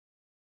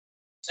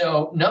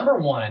 So, number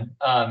one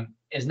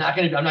is I'm not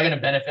going to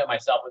benefit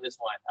myself with this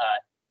one.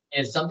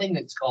 Is something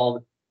that's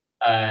called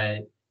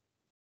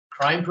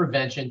crime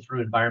prevention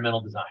through environmental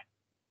design.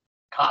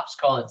 Cops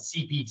call it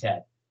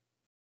CPTED.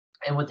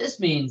 And what this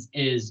means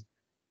is,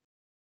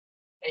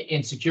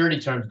 in security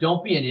terms,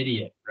 don't be an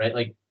idiot, right?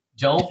 Like,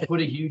 Don't put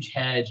a huge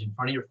hedge in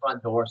front of your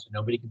front door so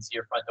nobody can see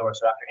your front door.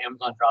 So after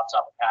Amazon drops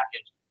off a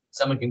package,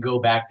 someone can go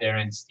back there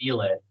and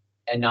steal it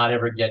and not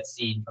ever get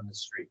seen from the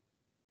street.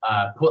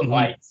 Put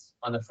lights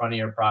on the front of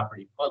your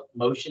property. Put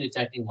motion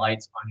detecting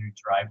lights on your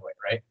driveway,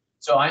 right?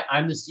 So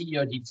I'm the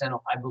CEO of Deep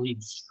Sentinel. I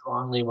believe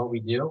strongly in what we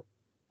do.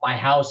 My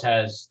house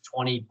has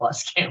 20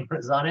 plus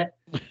cameras on it.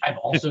 I've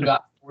also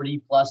got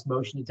 40 plus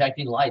motion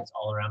detecting lights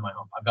all around my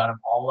home. I've got them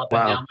all up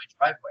and down my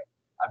driveway.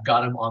 I've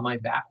got them on my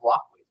back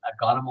walkways. I've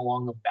got them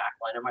along the back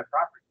line of my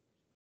property.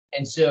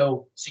 And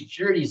so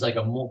security is like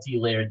a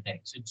multi-layered thing.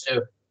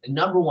 So the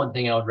number one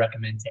thing I would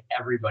recommend to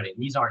everybody, and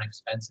these aren't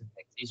expensive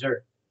things, these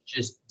are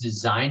just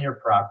design your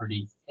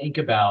property, think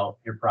about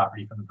your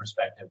property from the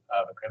perspective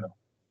of a criminal.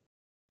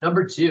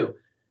 Number two,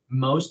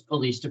 most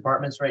police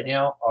departments right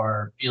now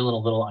are feeling a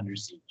little under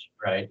siege,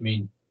 right? I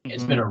mean,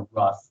 it's been a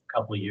rough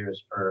couple of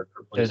years for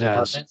police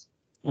departments.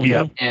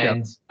 Yeah.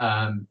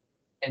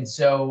 And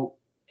so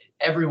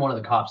every one of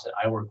the cops that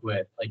I work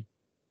with, like,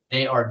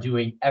 they are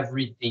doing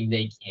everything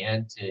they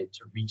can to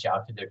reach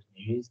out to their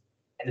communities.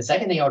 And the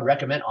second thing I would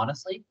recommend,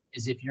 honestly,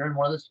 is if you're in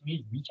one of those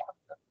communities, reach out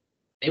to them.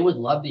 They would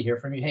love to hear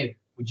from you. Hey,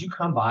 would you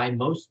come by?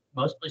 Most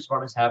police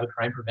departments have a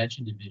crime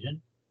prevention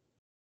division.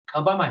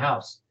 Come by my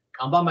house.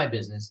 Come by my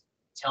business.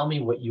 Tell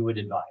me what you would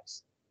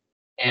advise.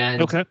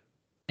 And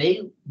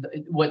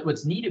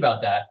what's neat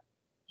about that,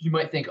 you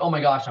might think, oh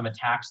my gosh, I'm a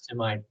tax to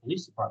my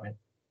police department.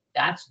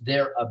 That's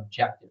their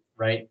objective,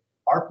 right?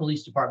 Our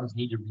police departments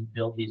need to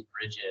rebuild these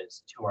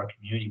bridges to our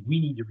community. We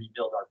need to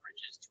rebuild our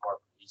bridges to our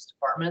police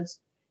departments.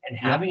 And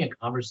having a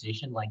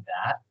conversation like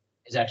that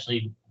is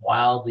actually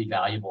wildly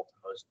valuable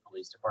to most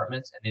police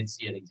departments, and they'd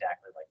see it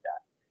exactly like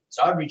that.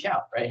 So I would reach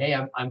out, right? Hey,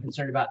 I'm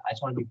concerned about, I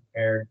just want to be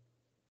prepared.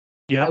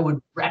 Yeah. I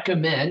would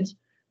recommend,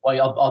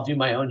 well, I'll do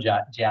my own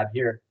jab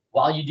here.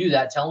 While you do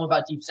that, tell them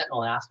about Deep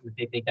Sentinel and ask them if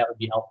they think that would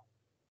be helpful,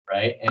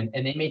 right? And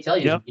they may tell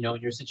you, you know,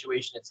 in your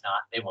situation, it's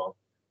not, they won't,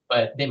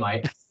 but they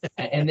might.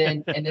 and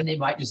then they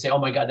might just say, oh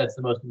my God, that's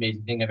the most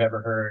amazing thing I've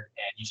ever heard,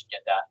 and you should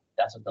get that.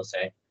 That's what they'll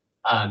say.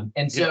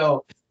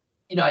 So,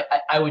 you know,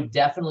 I would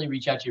definitely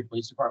reach out to your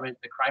police department.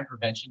 The crime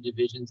prevention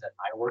divisions that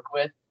I work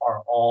with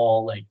are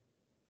all like,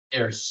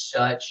 they're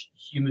such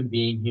human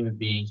beings. You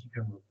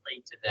can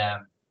relate to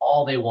them.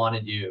 All they want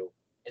to do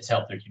is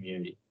help their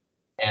community.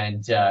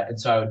 And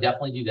so I would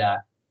definitely do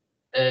that.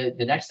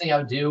 The next thing I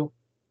would do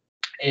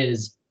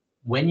is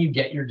when you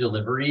get your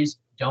deliveries,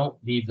 don't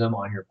leave them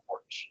on your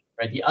porch,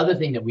 right? The other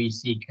thing that we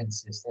see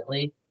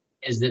consistently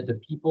is that the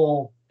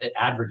people that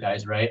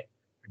advertise, right,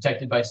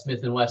 protected by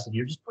Smith & Wesson,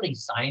 you're just putting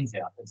signs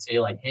out that say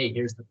like, hey,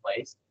 here's the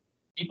place.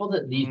 People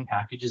that leave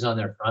packages on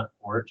their front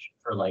porch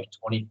for like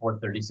 24,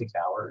 36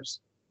 hours,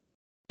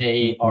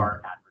 they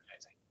are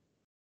advertising.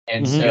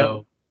 And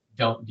so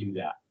don't do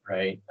that,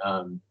 right?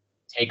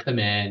 Take them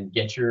in,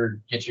 get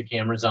your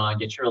cameras on,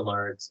 get your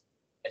alerts.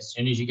 As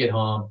soon as you get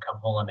home, come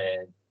pull them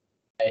in.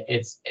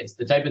 It's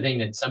the type of thing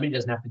that somebody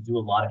doesn't have to do a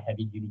lot of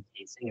heavy duty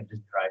casing of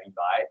just driving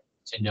by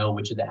to know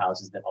which of the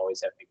houses that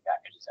always have big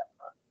packages out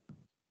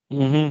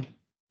front.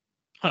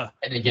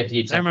 And then get to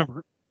each. I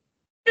remember.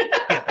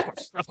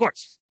 Of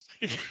course.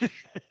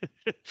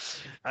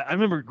 I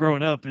remember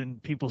growing up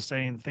and people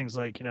saying things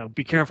like, you know,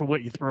 be careful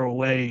what you throw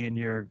away in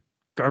your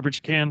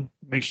garbage can.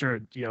 Make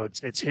sure, you know,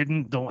 it's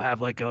hidden. Don't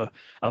have like a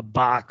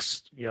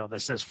box, you know, that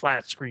says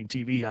flat screen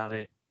TV on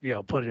it. You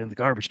know, put it in the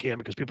garbage can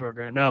because people are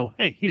going to know,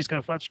 hey, he just got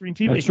a flat screen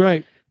TV. That's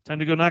right. Time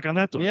to go knock on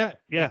that door.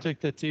 Yeah. Take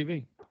that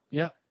TV.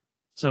 Yeah.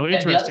 So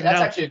interesting. That's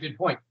actually a good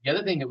point. The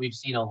other thing that we've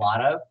seen a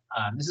lot of,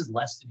 this is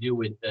less to do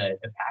with the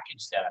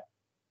package setup,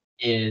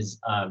 is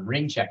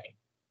ring checking,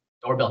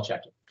 doorbell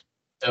checking.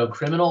 So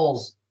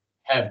criminals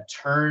have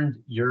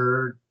turned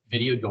your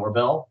video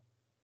doorbell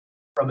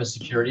from a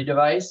security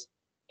device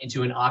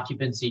into an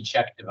occupancy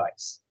check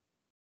device.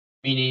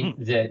 Meaning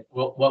that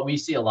what we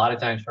see a lot of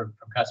times from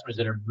customers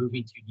that are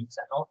moving to Deep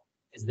Sentinel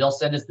is they'll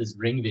send us this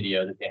ring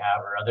video that they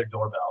have or other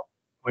doorbell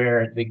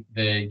where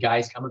the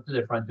guys come up to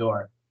their front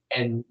door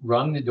and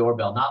rung the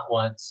doorbell not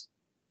once,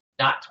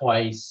 not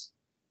twice,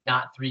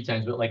 not 3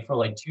 times, but like for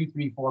like 2,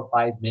 3, 4,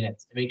 5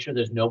 minutes to make sure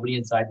there's nobody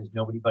inside, there's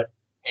nobody but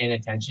paying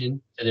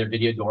attention to their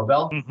video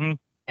doorbell.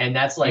 And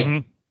that's like,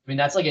 I mean,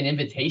 that's like an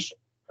invitation,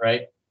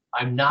 right?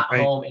 I'm not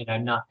home and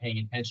I'm not paying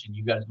attention.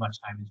 You got as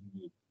much time as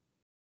you need.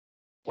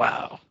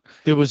 Wow.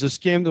 There was a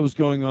scam that was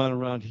going on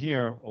around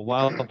here a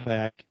while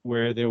back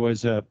where there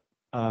was of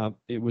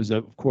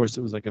course,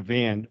 it was like a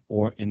van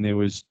and there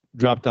was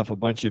dropped off a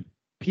bunch of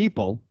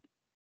people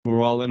who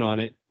were all in on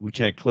it, which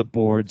had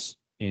clipboards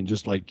and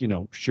just like, you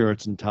know,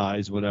 shirts and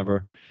ties,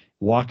 whatever,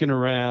 walking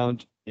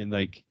around and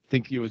like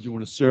think you were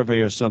doing a survey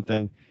or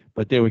something,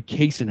 but they were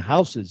casing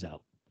houses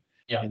out.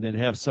 Yeah. And then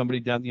have somebody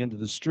down the end of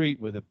the street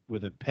with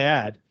a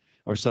pad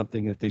or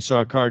something. If they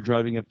saw a car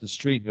driving up the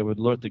street, they would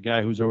alert the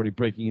guy who's already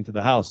breaking into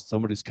the house.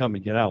 Somebody's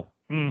coming, get out,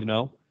 you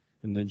know,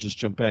 and then just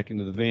jump back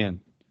into the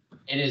van.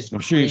 It is. I'm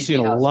sure you've seen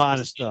a lot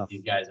of stuff.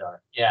 These guys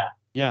are. Yeah.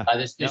 Yeah.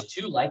 There's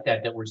 2 like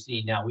that we're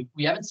seeing now.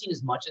 We haven't seen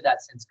as much of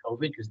that since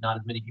COVID because not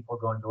as many people are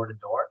going door to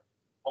door.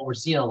 What we're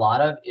seeing a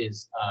lot of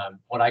is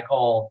what I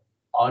call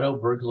auto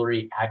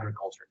burglary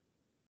agriculture.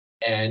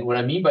 And what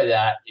I mean by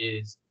that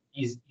is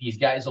these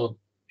guys will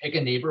pick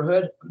a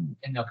neighborhood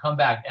and they'll come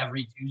back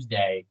every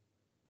Tuesday.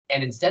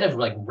 And instead of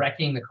like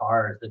wrecking the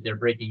cars that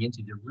they're breaking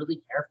into, they're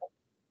really careful.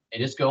 They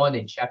just go and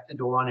they check the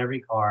door on every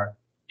car.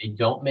 They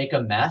don't make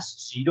a mess.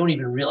 So you don't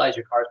even realize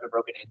your car's been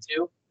broken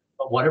into.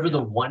 But whatever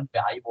the one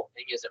valuable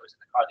thing is that was in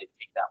the car, they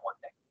take that one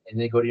thing. And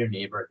they go to your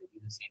neighbor, they do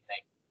the same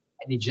thing.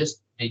 And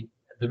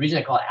the reason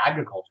I call it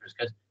agriculture is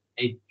because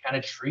they kind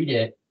of treat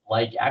it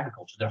like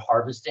agriculture. They're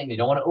harvesting. They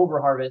don't want to over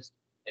harvest.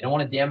 They don't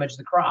want to damage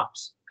the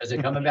crops because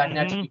they're coming back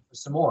next week for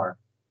some more.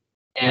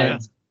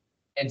 And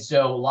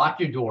so lock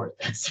your doors.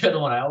 That's the other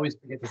one. I always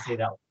forget to say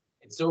that.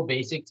 It's so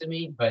basic to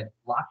me, but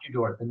lock your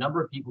doors. The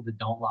number of people that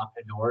don't lock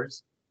their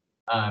doors.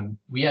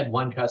 We had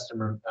one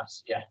customer.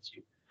 It's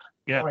you.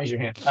 Don't raise your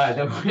hand.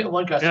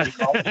 One customer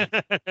called me,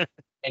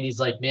 and he's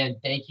like, "Man,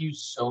 thank you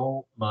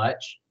so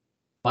much.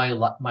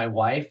 My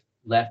wife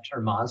left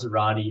her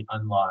Maserati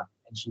unlocked,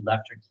 and she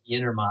left her key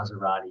in her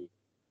Maserati,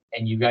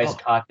 and you guys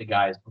caught the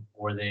guys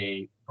before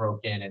they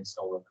broke in and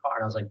stole the car."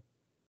 And I was like,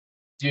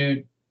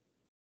 "Dude,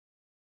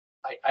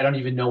 I don't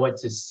even know what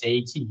to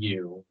say to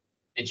you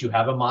that you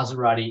have a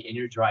Maserati in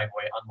your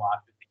driveway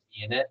unlocked with the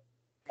key in it.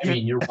 I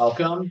mean, you're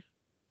welcome,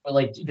 but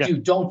like,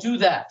 dude, don't do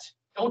that.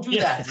 Don't do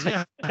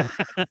that."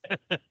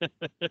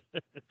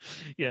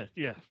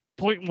 Yeah.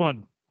 Point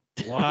one.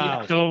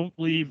 Wow. Don't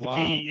leave the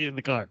key in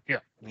the car. Yeah.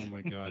 Oh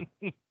my God.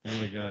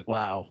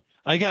 Wow.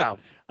 I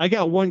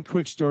got one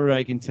quick story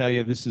I can tell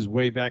you. This is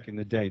way back in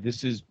the day.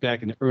 This is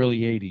back in the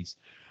early 80s.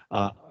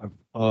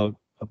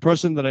 A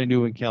person that I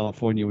knew in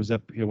California was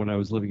up here when I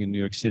was living in New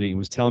York City and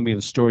was telling me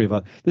the story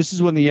about, this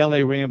is when the LA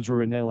Rams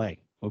were in LA,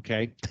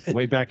 okay?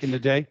 Way back in the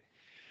day.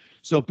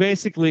 So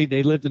basically,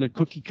 they lived in a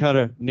cookie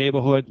cutter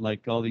neighborhood,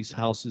 like all these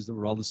houses that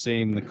were all the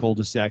same, the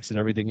cul-de-sacs and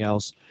everything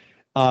else.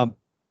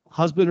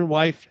 Husband and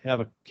wife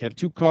have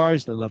two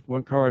cars. They left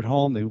one car at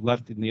home. They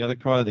left in the other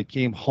car. They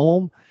came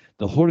home.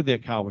 The hood of their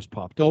car was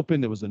popped open.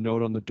 There was a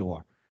note on the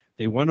door.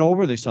 They went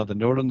over. They saw the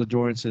note on the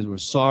door and said, "We're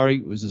sorry.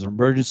 It was an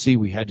emergency.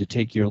 We had to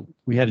take your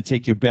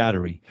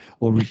battery.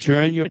 We'll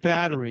return your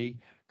battery.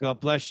 God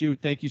bless you.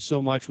 Thank you so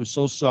much. We're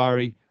so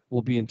sorry.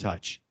 We'll be in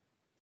touch."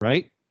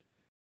 Right?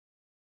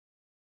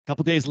 A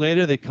couple days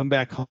later, they come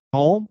back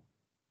home.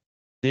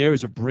 There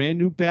is a brand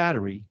new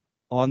battery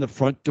on the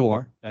front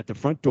door,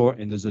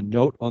 and there's a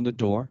note on the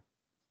door.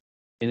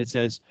 And it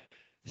says,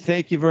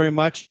 "Thank you very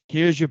much.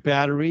 Here's your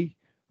battery.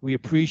 We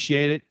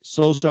appreciate it.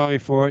 So sorry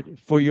for it.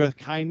 For your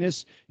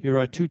kindness, here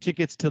are 2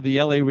 tickets to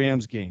the LA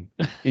Rams game.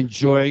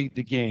 Enjoy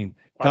the game.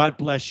 God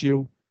bless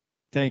you.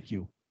 Thank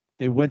you."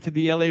 They went to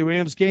the LA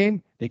Rams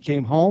game. They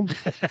came home,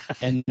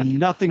 and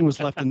nothing was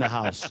left in the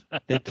house.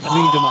 They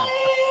cleaned them out.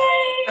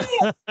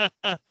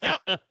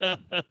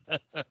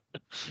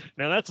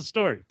 Now that's a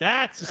story.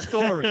 That's a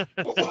story.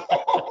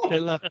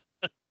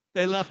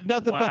 They left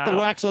nothing but the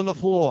wax on the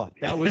floor.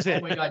 That was it.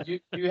 Oh my God,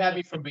 you had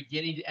me from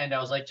beginning to end. I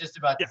was like just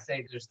about to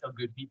say there's still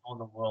good people in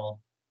the world,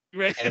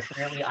 Right. and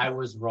apparently I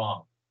was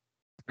wrong.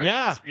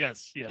 Yeah.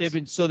 Yes. They've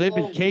been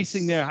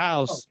casing their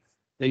house.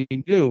 They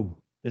knew.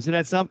 Isn't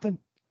that something?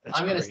 That's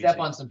I'm going to crazy. step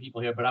on some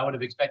people here, but I would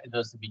have expected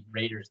those to be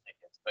Raiders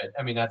tickets. But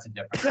I mean, that's a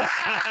different.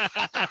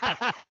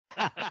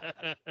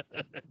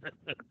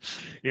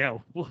 Yeah,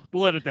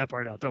 we'll edit that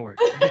part out. Don't worry.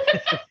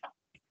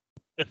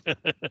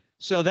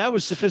 So that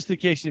was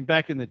sophistication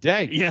back in the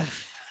day. Yeah.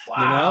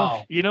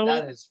 Wow. You know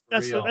that what? is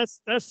That's real.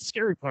 the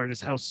scary part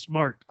is how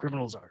smart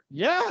criminals are.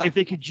 Yeah. If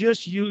they could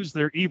just use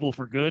their evil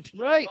for good,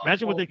 Right.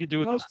 imagine what they could do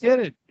with No us.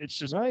 kidding. It's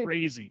just Right.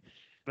 crazy.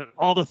 But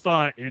all the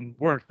thought and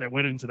work that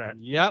went into that.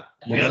 Yep.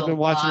 That is I've a been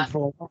watching lot. it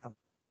for a while.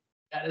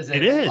 That is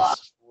It a is. lot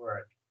of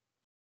work.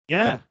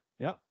 Yeah.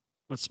 Yep.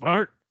 But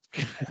smart.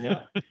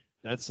 Yeah.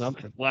 That's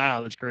something.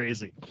 Wow, that's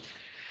crazy.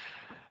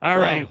 All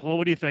right. Well,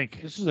 what do you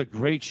think? This is a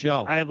great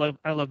show. I loved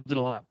it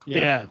a lot. Yeah.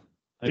 Yeah.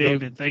 I know-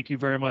 David, thank you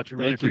very much. We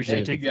really Thank you, appreciate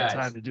David. taking the Thank you,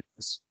 time guys. to do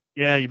this.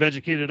 Yeah, you've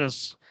educated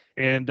us,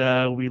 and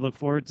we look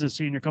forward to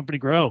seeing your company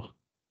grow.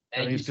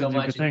 Thank think you it's so gonna do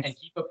much, good and things.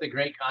 keep up the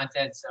great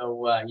content.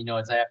 So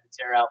as I have to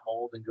tear out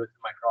mold and go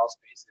through my crawl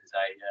spaces,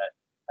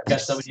 I've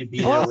got somebody to be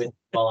there with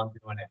while I'm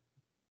doing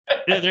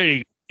it. Yeah, there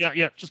you go.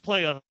 Yeah. Just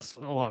play us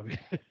along.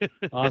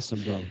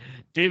 Awesome, bro.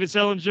 David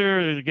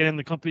Sellinger, again,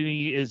 the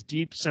company is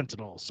Deep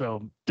Sentinel.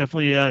 So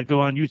definitely go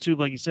on YouTube,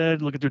 like you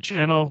said, look at their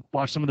channel,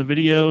 watch some of the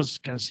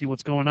videos, kind of see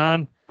what's going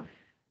on,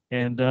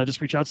 and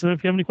just reach out to them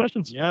if you have any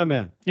questions. Yeah,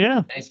 man.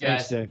 Yeah. Thanks,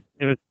 Thanks, guys. Dave.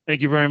 Yeah,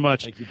 thank you very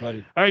much. Thank you,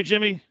 buddy. All right,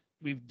 Jimmy,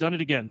 we've done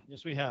it again.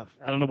 Yes, we have.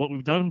 I don't know what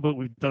we've done, but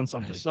we've done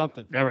something.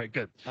 Something. All right,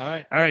 good. All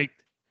right. All right,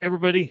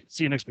 everybody,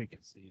 see you next week.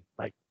 See you.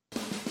 Bye.